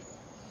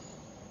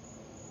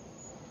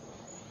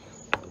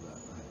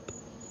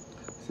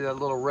 See that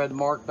little red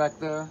mark back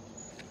there?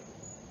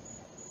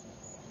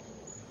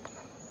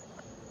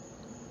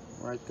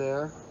 Right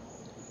there.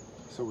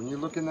 So when you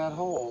look in that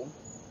hole,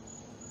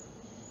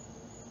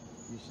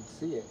 you should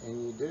see it,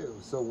 and you do.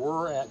 So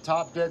we're at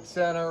top dead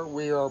center.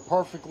 We are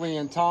perfectly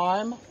in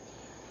time.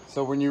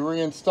 So when you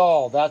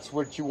reinstall, that's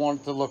what you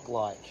want it to look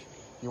like.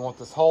 You want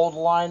this hole to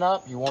line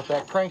up, you want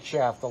that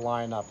crankshaft to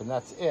line up, and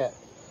that's it.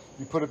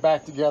 You put it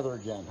back together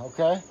again,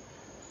 okay?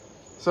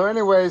 So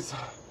anyways,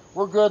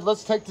 we're good.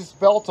 Let's take this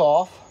belt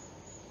off,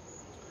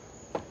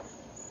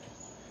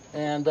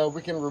 and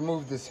we can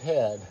remove this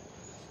head.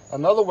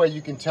 Another way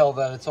you can tell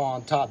that it's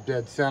on top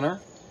dead center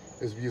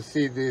is you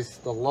see this,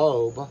 the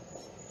lobe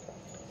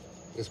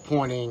is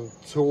pointing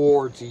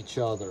towards each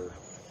other.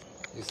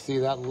 You see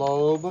that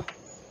lobe?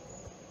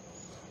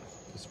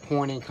 It's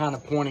pointing, kind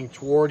of pointing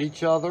toward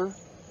each other.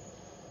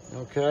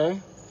 Okay?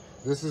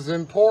 This is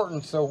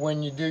important, so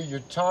when you do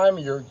your time,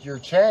 your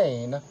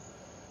chain,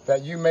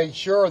 that you make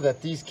sure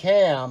that these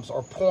cams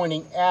are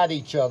pointing at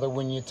each other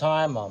when you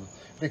time them,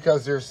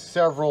 because there's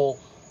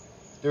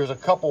a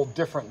couple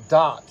different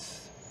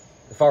dots,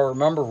 if I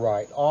remember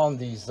right, on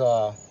these,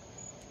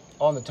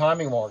 on the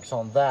timing marks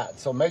on that.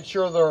 So make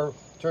sure they're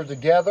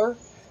together,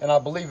 and I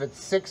believe it's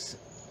six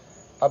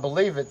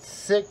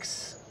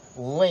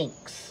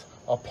links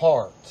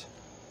apart,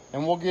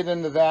 and we'll get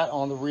into that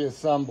on the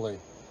reassembly.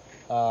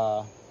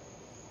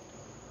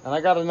 And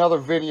I got another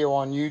video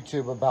on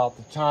YouTube about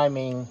the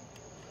timing,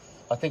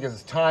 I think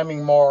it's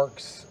timing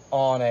marks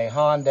on a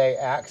Hyundai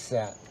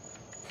Accent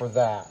for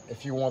that,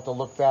 if you want to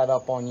look that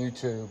up on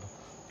YouTube.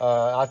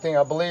 I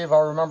believe I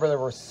remember there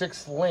were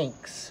 6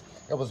 links.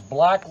 It was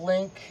black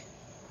link.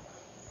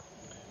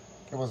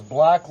 It was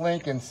black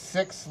link and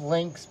 6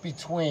 links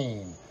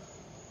between.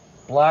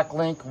 Black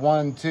link,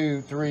 1,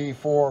 2, 3,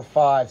 4,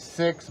 5,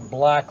 6,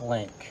 black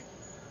link.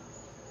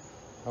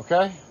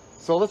 Okay,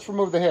 so let's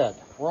remove the head.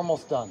 We're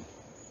almost done.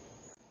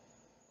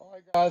 All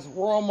right, guys,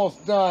 we're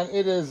almost done.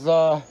 It is,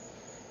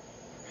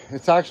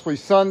 it's actually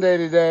Sunday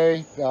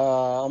today.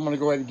 I'm gonna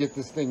go ahead and get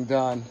this thing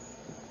done.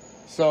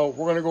 So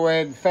we're gonna go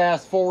ahead and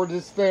fast forward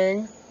this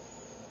thing,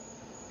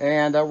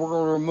 and we're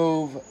gonna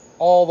remove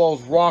all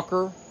the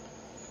rocker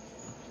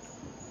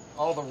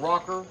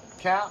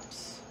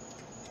caps.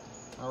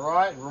 All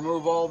right,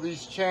 remove all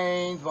these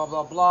chains, blah,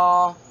 blah,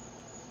 blah,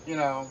 you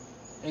know,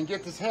 and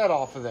get this head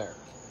off of there.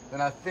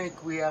 Then I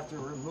think we have to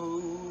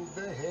remove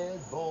the head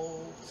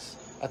bolts.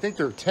 I think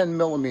they're 10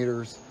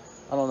 millimeters.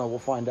 I don't know, we'll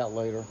find out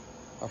later.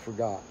 I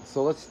forgot.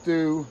 So let's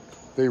do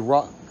the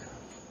rock.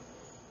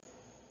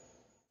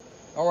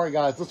 All right,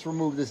 guys, let's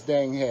remove this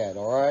dang head,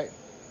 all right?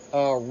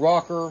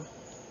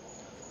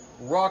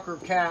 Rocker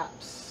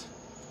caps,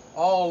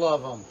 all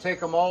of them.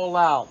 Take them all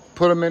out.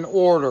 Put them in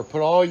order.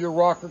 Put all your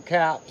rocker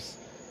caps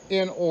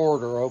in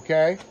order,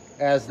 okay?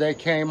 As they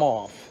came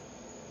off.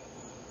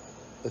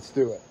 Let's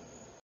do it.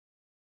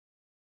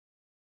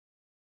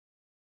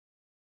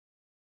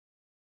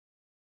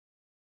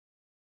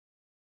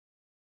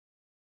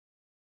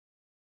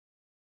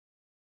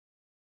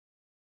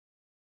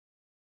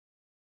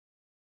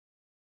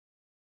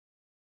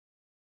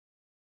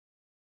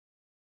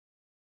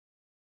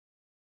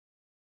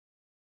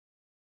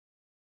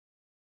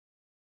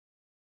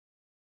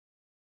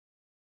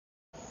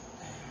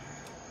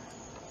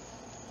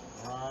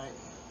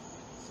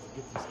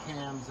 Get these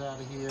cams out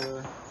of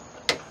here.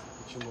 Get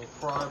your little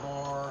pry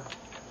bar.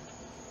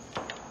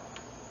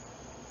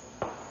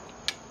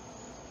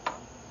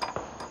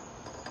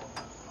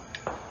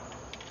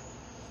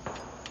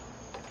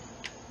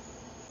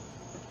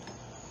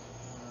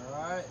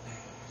 Alright.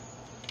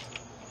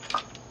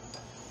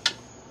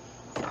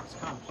 It's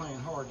kind of playing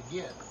hard to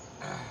get.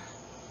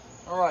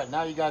 Alright,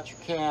 now you got your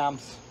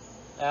cams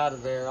out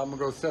of there. I'm going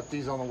to go set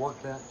these on the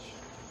workbench.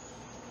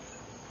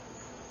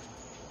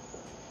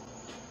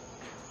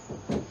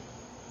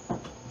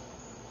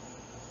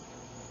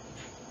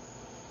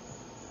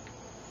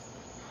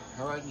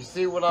 Alright, you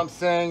see what I'm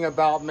saying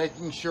about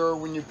making sure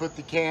when you put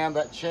the cam,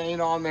 that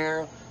chain on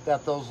there,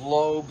 that those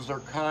lobes are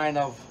kind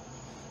of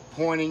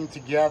pointing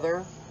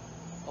together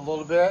a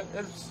little bit.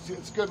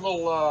 It's a good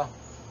little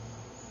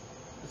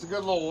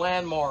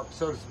landmark,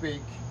 so to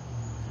speak.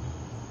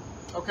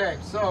 Okay,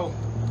 so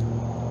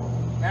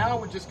now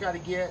we just got to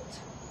get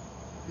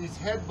these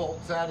head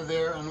bolts out of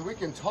there, and we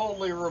can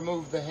totally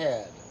remove the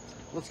head.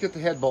 Let's get the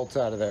head bolts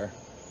out of there.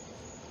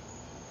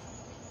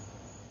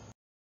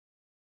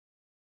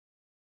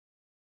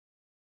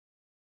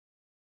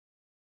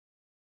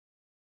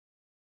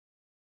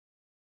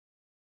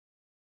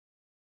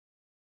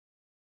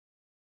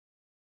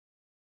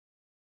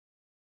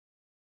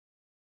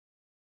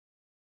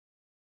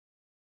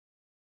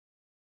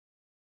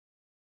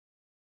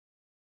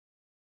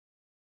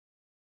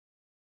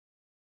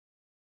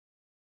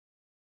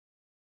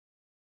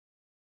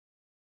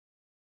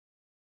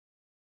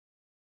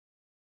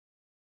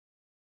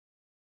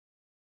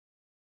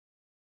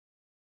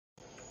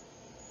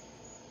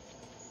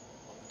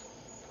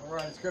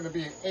 Alright, it's going to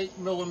be an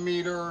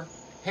 8mm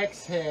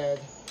hex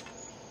head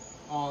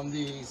on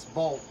these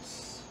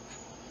bolts.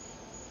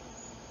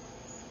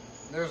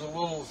 There's a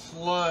little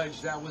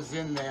sludge that was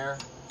in there,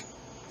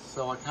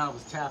 so I kind of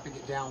was tapping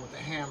it down with a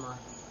hammer.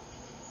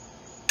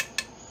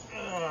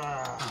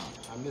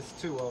 I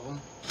missed 2 of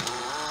them.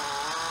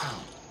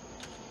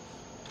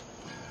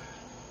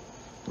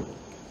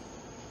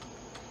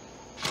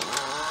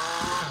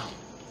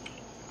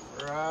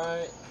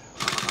 Alright.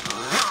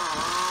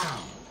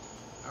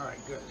 Alright,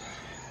 good.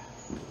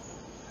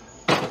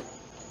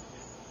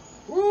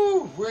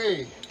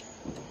 Woo-wee.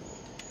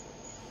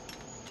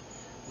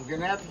 We're going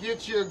to have to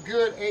get you a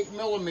good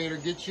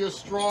 8mm, get you a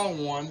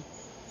strong one.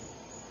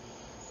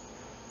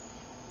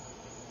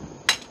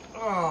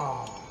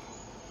 Oh.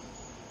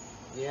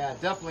 Yeah,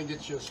 definitely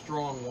get you a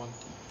strong one.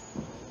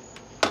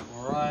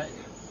 Alright.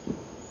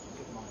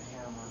 Get my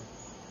hammer.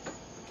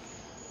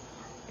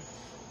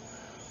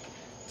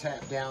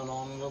 Tap down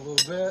on it a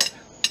little bit.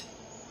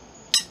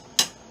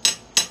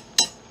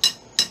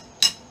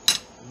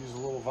 Use a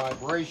little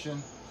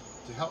vibration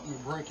to help me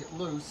break it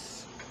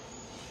loose.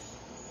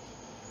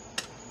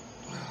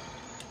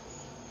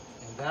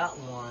 And that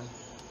one,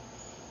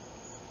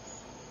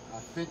 I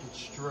think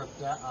it's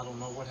stripped out. I don't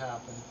know what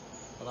happened,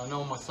 but I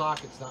know my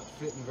socket's not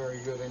fitting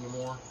very good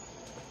anymore.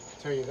 I'll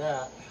tell you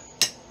that.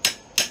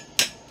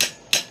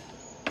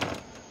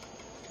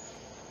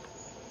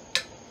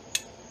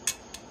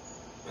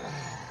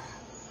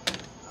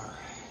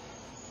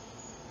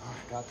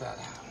 Alright, got that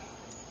out.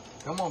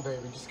 Come on,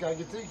 baby. Just gotta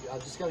get through. I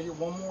just gotta get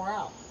one more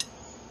out.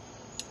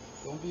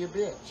 Don't be a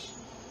bitch.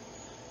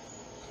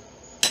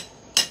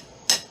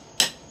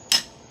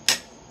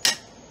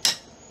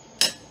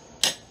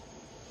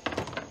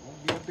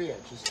 Don't be a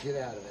bitch. Just get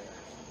out of there.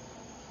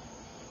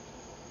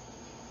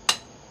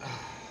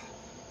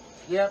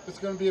 Yep, it's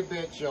gonna be a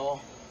bitch,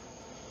 y'all.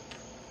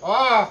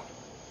 Ah!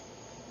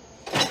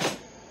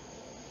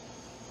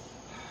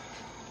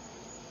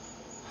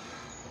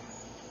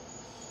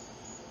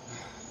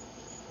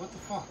 What the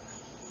fuck?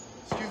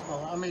 Excuse me,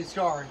 I mean,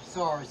 sorry. It's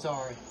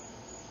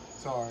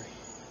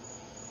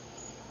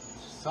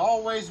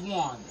always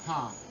one,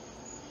 huh?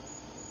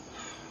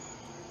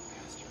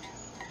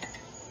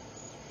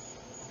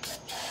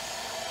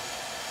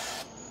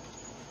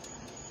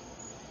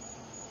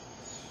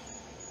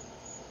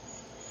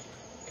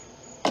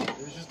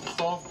 There's just a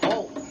soft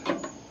bolt. I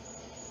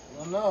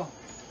don't know.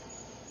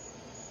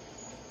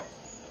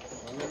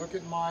 Let me look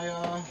at my,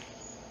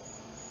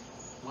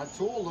 my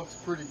tool looks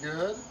pretty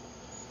good.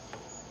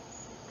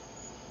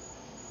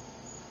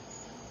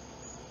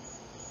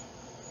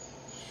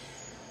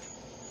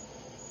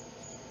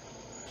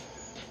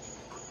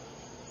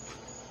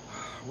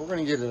 We're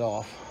gonna get it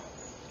off.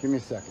 Give me a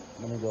second.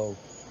 Let me go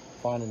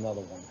find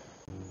another one.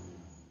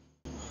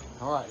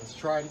 All right, let's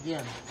try it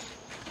again.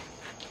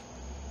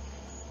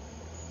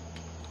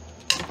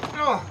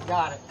 Oh,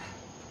 got it.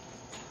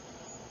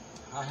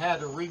 I had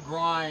to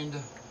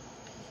regrind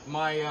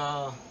my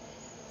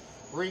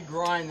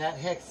regrind that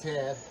hex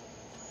head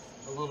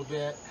a little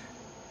bit.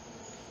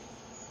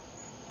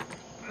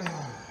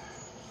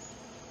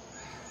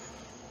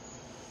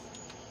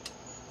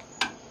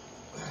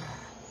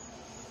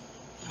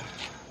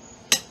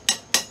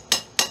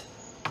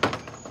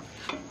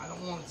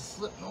 Want it to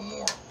slip no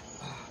more.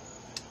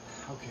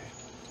 Okay,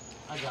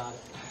 I got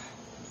it.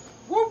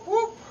 Whoop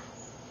whoop.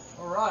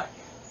 All right.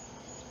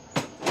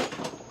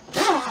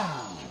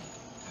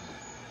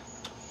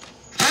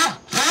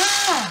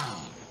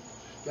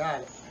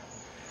 Got it.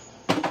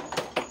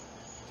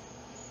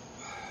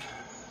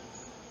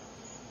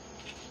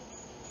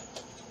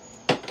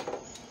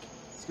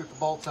 Let's get the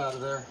bolts out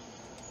of there.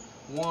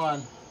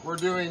 One, we're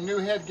doing new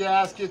head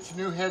gaskets,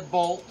 new head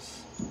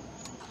bolts,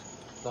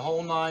 the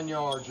whole 9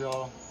 yards,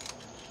 y'all.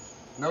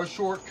 No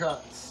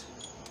shortcuts.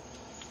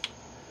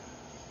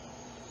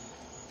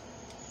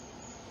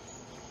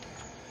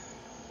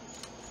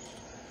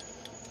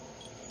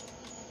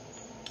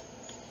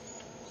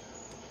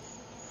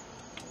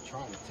 I'm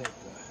trying to take the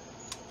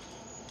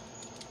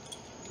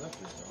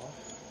lifters off.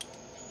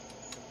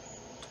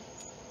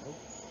 Nope.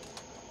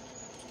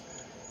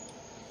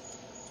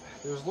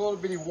 There's little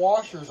bitty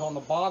washers on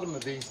the bottom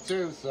of these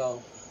too,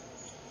 so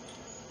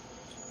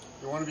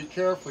you want to be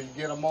careful you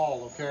get them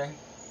all, okay?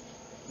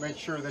 Make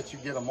sure that you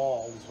get them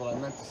all is what I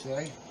meant to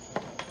say.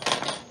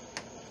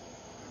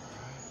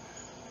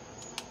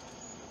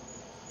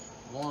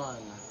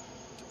 One.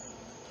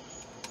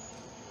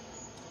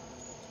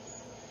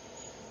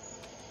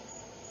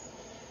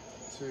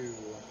 Two.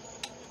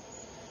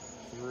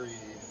 Three.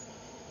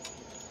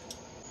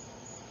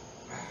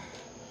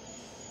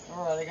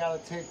 All right, I gotta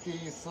take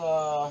these,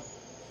 I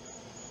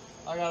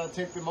gotta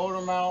take the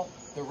motor mount,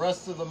 the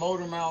rest of the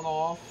motor mount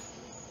off.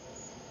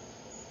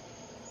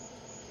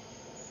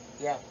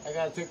 Yeah, I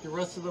gotta take the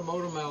rest of the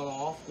motor mount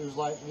off. There's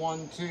like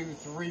 1, 2,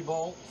 3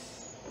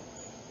 bolts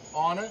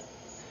on it.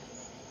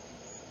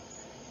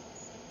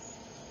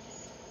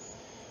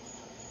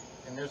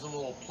 And there's a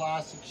little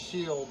plastic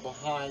shield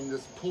behind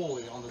this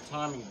pulley on the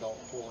timing belt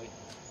pulley.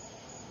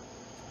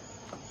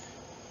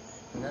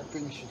 And that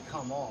thing should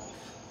come off.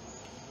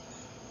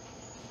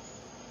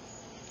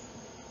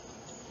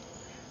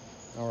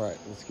 All right,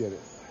 let's get it.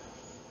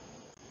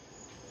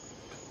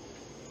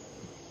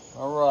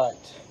 All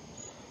right.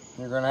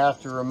 You're going to have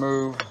to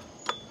remove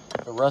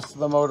the rest of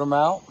the motor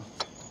mount.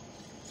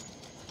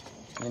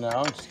 You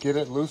know, just get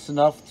it loose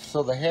enough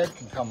so the head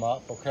can come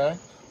up, okay?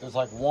 There's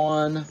like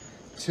 1,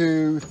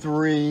 2,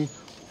 3,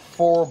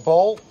 4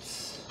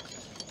 bolts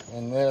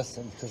in this,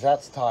 and because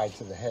that's tied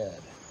to the head.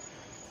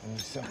 And you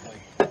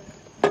simply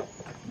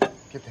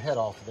get the head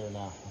off of there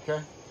now,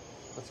 okay?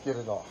 Let's get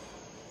it off.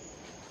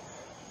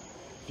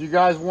 If you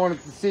guys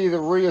wanted to see the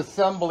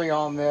reassembly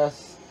on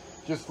this,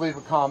 just leave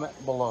a comment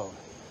below.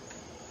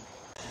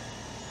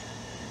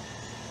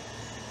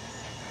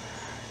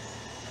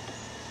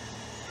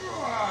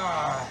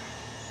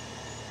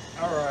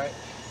 All right.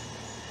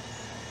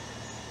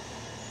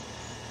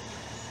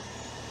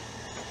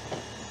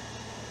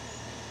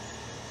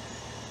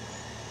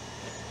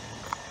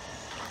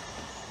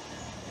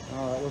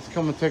 All right, let's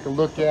come and take a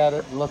look at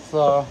it. Let's do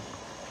a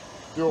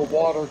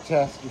water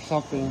test or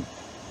something.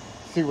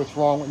 See what's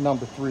wrong with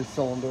number 3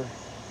 cylinder.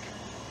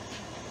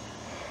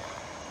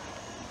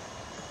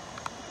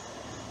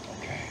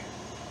 Okay.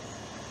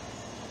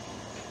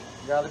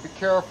 You got to be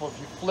careful if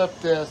you flip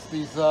this.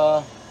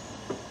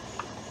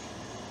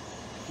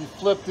 If you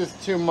flip this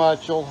too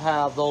much, you'll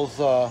have those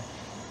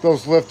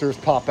lifters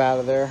pop out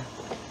of there.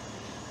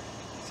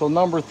 So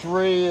number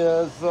 3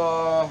 is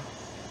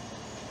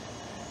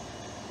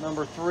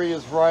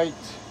right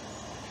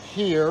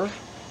here.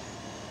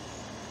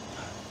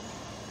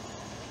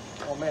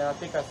 Oh man, I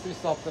think I see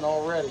something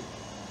already.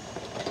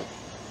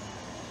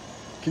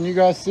 Can you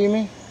guys see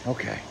me?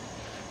 Okay.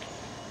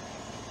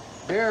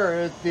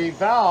 There is, the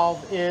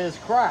valve is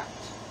cracked.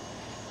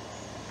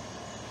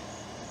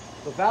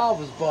 The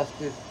valve is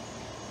busted.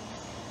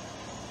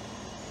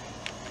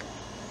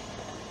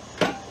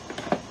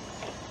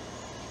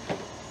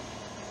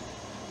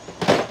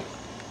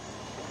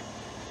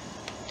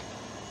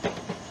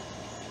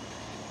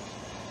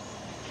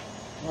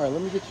 All right,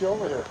 let me get you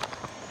over here.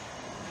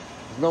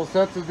 There's no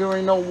sense of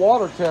doing no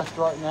water test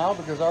right now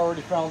because I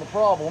already found the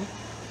problem.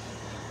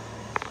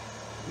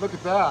 Look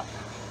at that.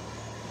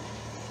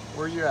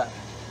 Where you at?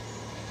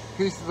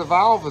 Piece of the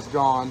valve is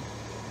gone.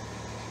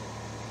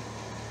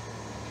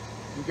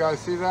 You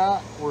guys see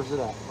that? Where's it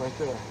at? Right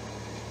there.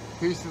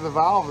 Piece of the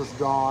valve is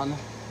gone.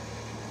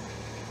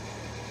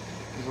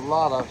 There's a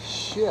lot of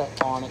shit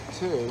on it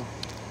too.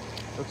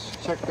 Let's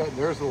check that.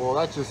 There's the, well,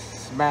 that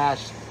just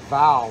smashed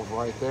valve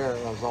right there.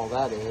 That's all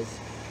that is.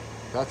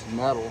 That's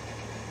metal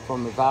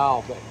from the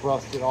valve that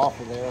rusted off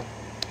of there.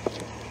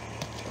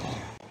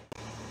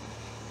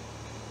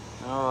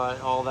 All right,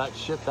 all that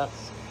shit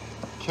that's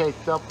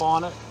caked up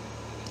on it,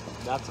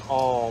 that's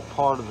all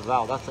part of the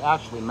valve. That's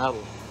actually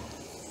metal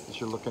that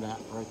you're looking at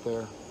right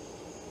there.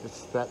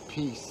 It's that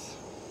piece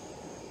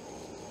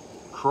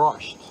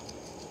crushed.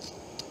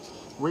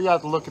 We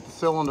got to look at the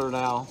cylinder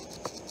now.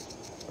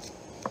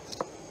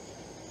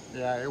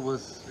 Yeah, it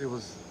was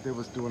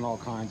doing all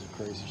kinds of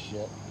crazy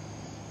shit.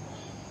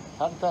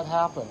 How did that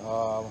happen?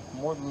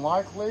 More than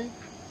likely,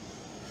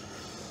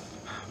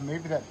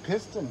 maybe that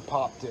piston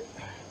popped it.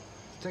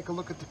 Let's take a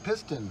look at the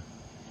piston.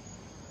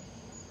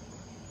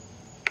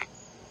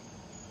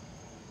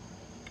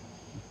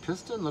 The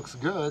piston looks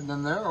good,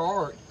 and there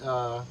are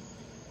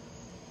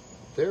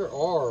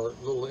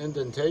little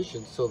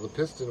indentations so the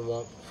piston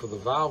won't, for the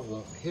valve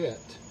won't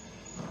hit.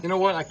 You know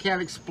what? I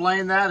can't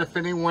explain that. If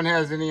anyone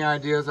has any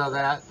ideas how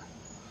that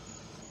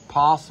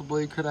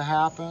possibly could have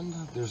happened.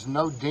 There's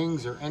no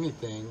dings or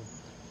anything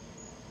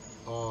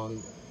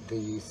on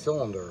the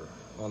cylinder,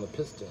 on the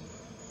piston.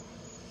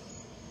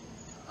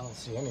 I don't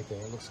see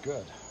anything. It looks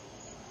good.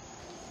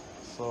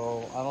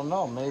 So, I don't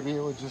know. Maybe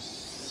it would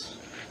just...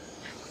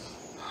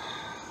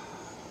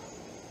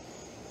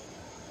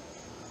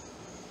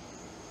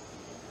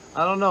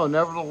 I don't know.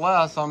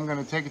 Nevertheless, I'm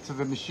going to take it to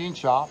the machine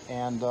shop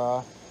and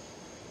we're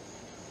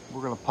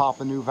going to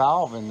pop a new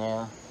valve in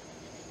there.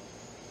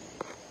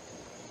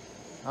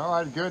 All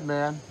right, good,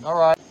 man. All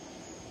right.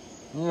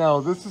 You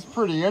know, this is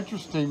pretty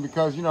interesting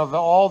because, you know,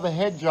 all the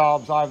head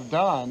jobs I've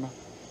done,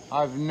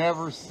 I've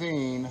never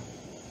seen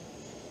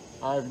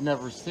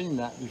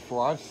that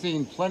before. I've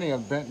seen plenty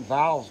of bent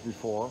valves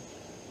before,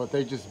 but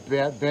they just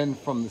bend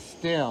from the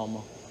stem,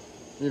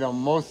 you know,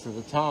 most of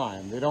the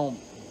time. They don't,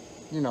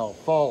 you know,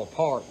 fall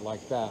apart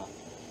like that.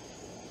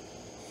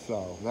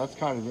 So that's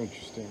kind of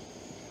interesting.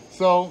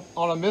 So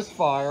on a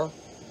misfire,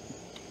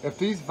 if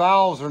these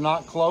valves are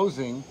not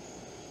closing,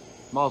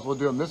 might as well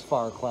do a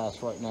misfire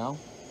class right now.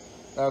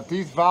 If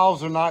these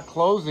valves are not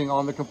closing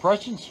on the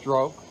compression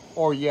stroke,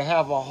 or you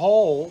have a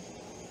hole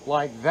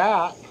like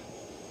that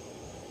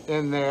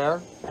in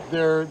there,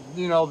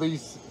 you know,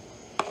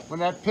 when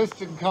that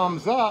piston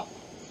comes up,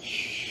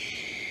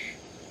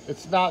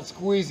 it's not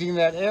squeezing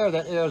that air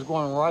is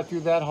going right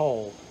through that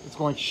hole. It's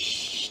going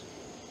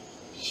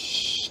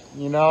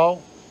you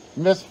know,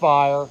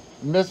 misfire,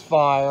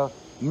 misfire,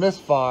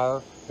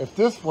 misfire. If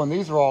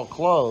these are all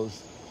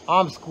closed,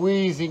 I'm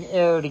squeezing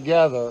air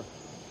together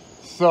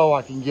so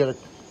I can get an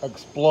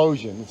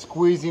explosion. It's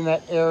squeezing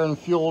that air and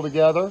fuel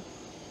together,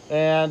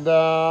 and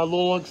a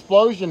little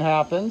explosion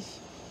happens,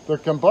 the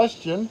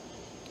combustion,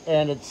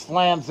 and it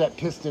slams that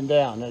piston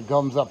down, and it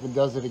comes up and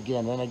does it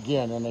again and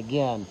again and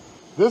again.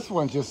 This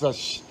one's just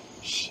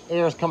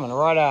air's coming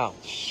right out.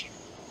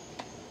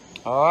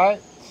 All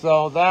right,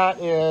 so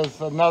that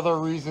is another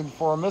reason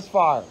for a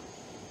misfire.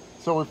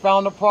 So we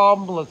found the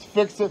problem, let's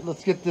fix it,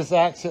 let's get this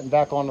accident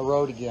back on the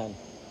road again.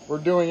 We're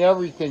doing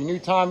everything, new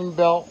timing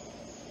belt,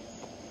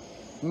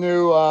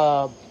 new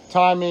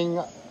timing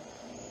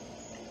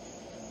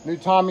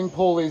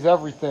pulleys,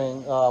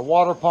 everything,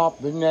 water pump,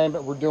 you name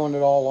it, we're doing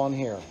it all on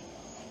here.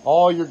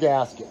 All your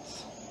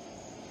gaskets.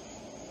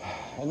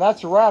 And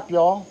that's a wrap,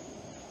 y'all.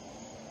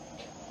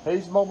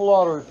 Hayes Mobile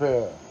Auto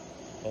Repair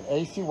and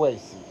AC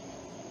Wacy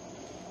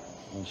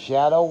and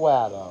Shadow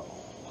Waddo.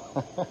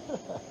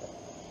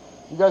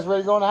 You guys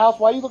ready to go in the house?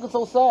 Why are you looking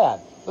so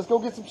sad? Let's go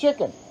get some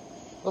chicken.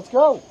 Let's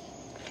go.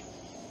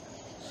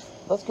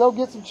 Let's go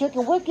get some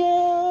chicken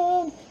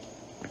wicken.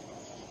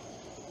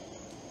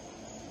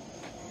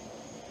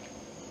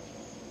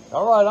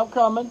 All right, I'm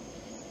coming.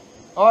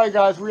 All right,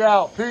 guys, we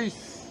out.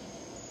 Peace.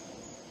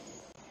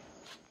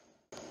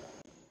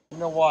 You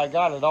know why I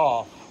got it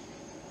off?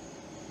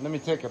 Let me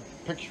take a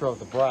picture of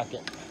the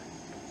bracket.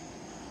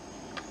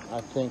 I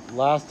think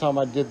last time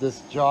I did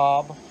this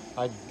job,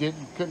 I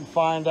couldn't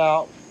find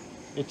out.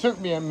 It took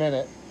me a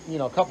minute, you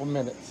know, a couple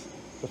minutes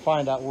to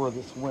find out where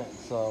this went.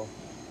 So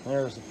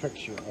there's a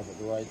picture of it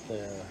right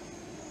there.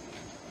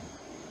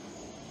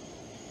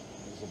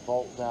 There's a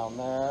bolt down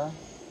there.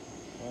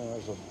 And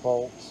there's a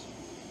bolt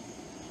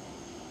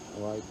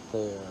right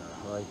there,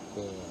 right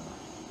there.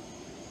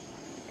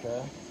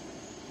 Okay.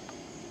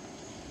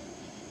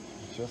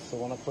 Just so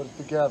when I put it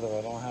together,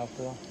 I don't have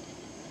to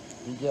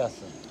be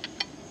guessing.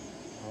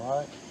 All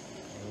right,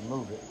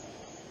 remove it.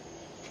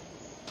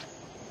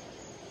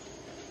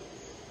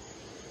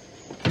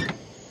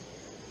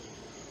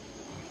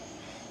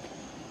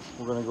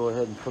 We're gonna go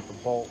ahead and put the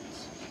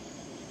bolts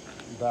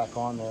back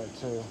on there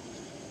too.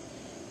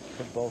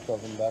 Put both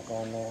of them back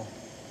on there.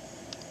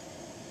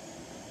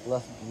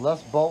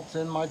 Less bolts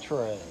in my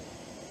tray.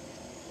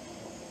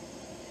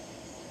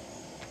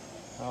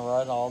 All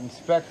right, I'll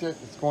inspect it.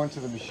 It's going to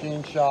the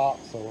machine shop,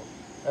 so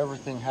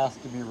everything has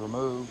to be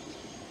removed.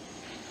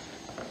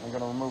 I'm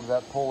going to remove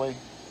that pulley.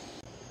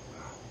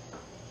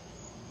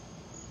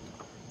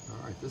 All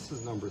right, this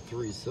is number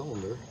 3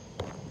 cylinder.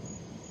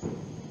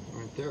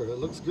 Right there, it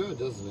looks good,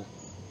 doesn't it?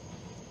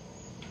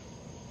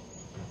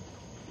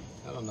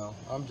 I don't know,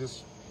 I'm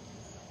just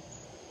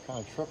kind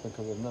of tripping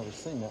because I've never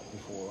seen that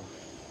before.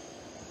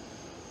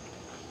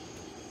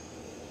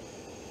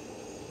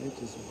 It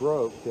just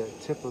broke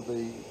that tip of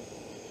the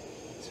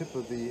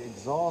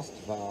exhaust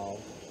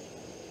valve.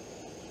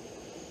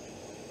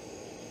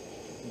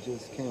 It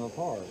just came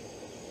apart.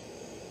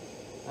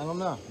 I don't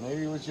know.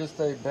 Maybe it was just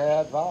a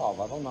bad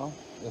valve. I don't know.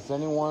 If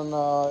anyone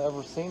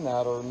ever seen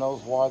that or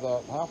knows why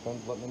that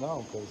happened, let me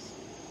know, because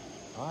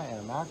I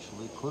am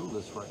actually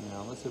clueless right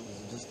now. Unless it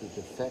was just a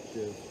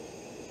defective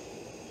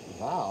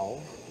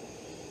valve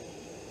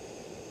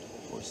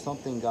or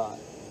something got,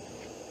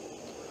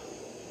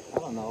 I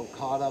don't know,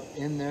 caught up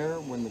in there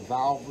when the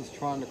valve was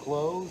trying to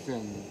close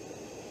and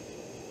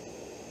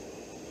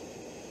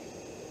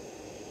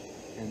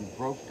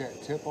broke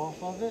that tip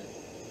off of it.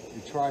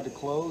 It tried to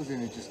close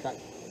and it just got,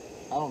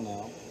 I don't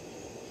know.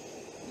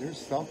 There's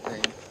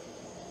something.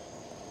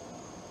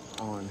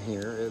 on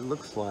here. It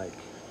looks like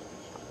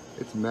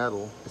it's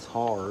metal. It's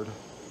hard.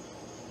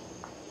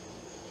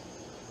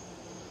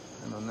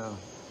 I don't know.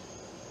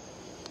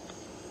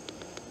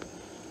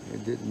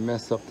 It didn't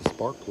mess up the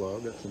spark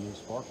plug. That's a new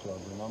spark plug,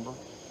 remember?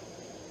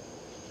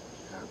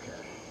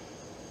 Okay.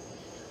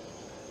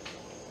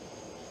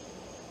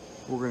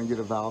 We're going to get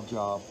a valve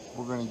job.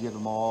 We're going to get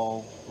them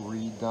all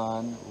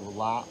redone,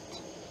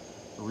 lapped,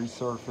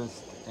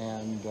 resurfaced,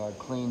 and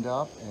cleaned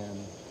up,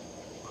 and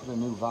put a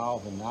new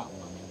valve in that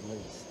one at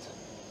least.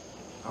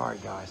 All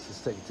right, guys,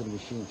 let's take it to the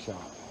machine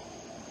shop.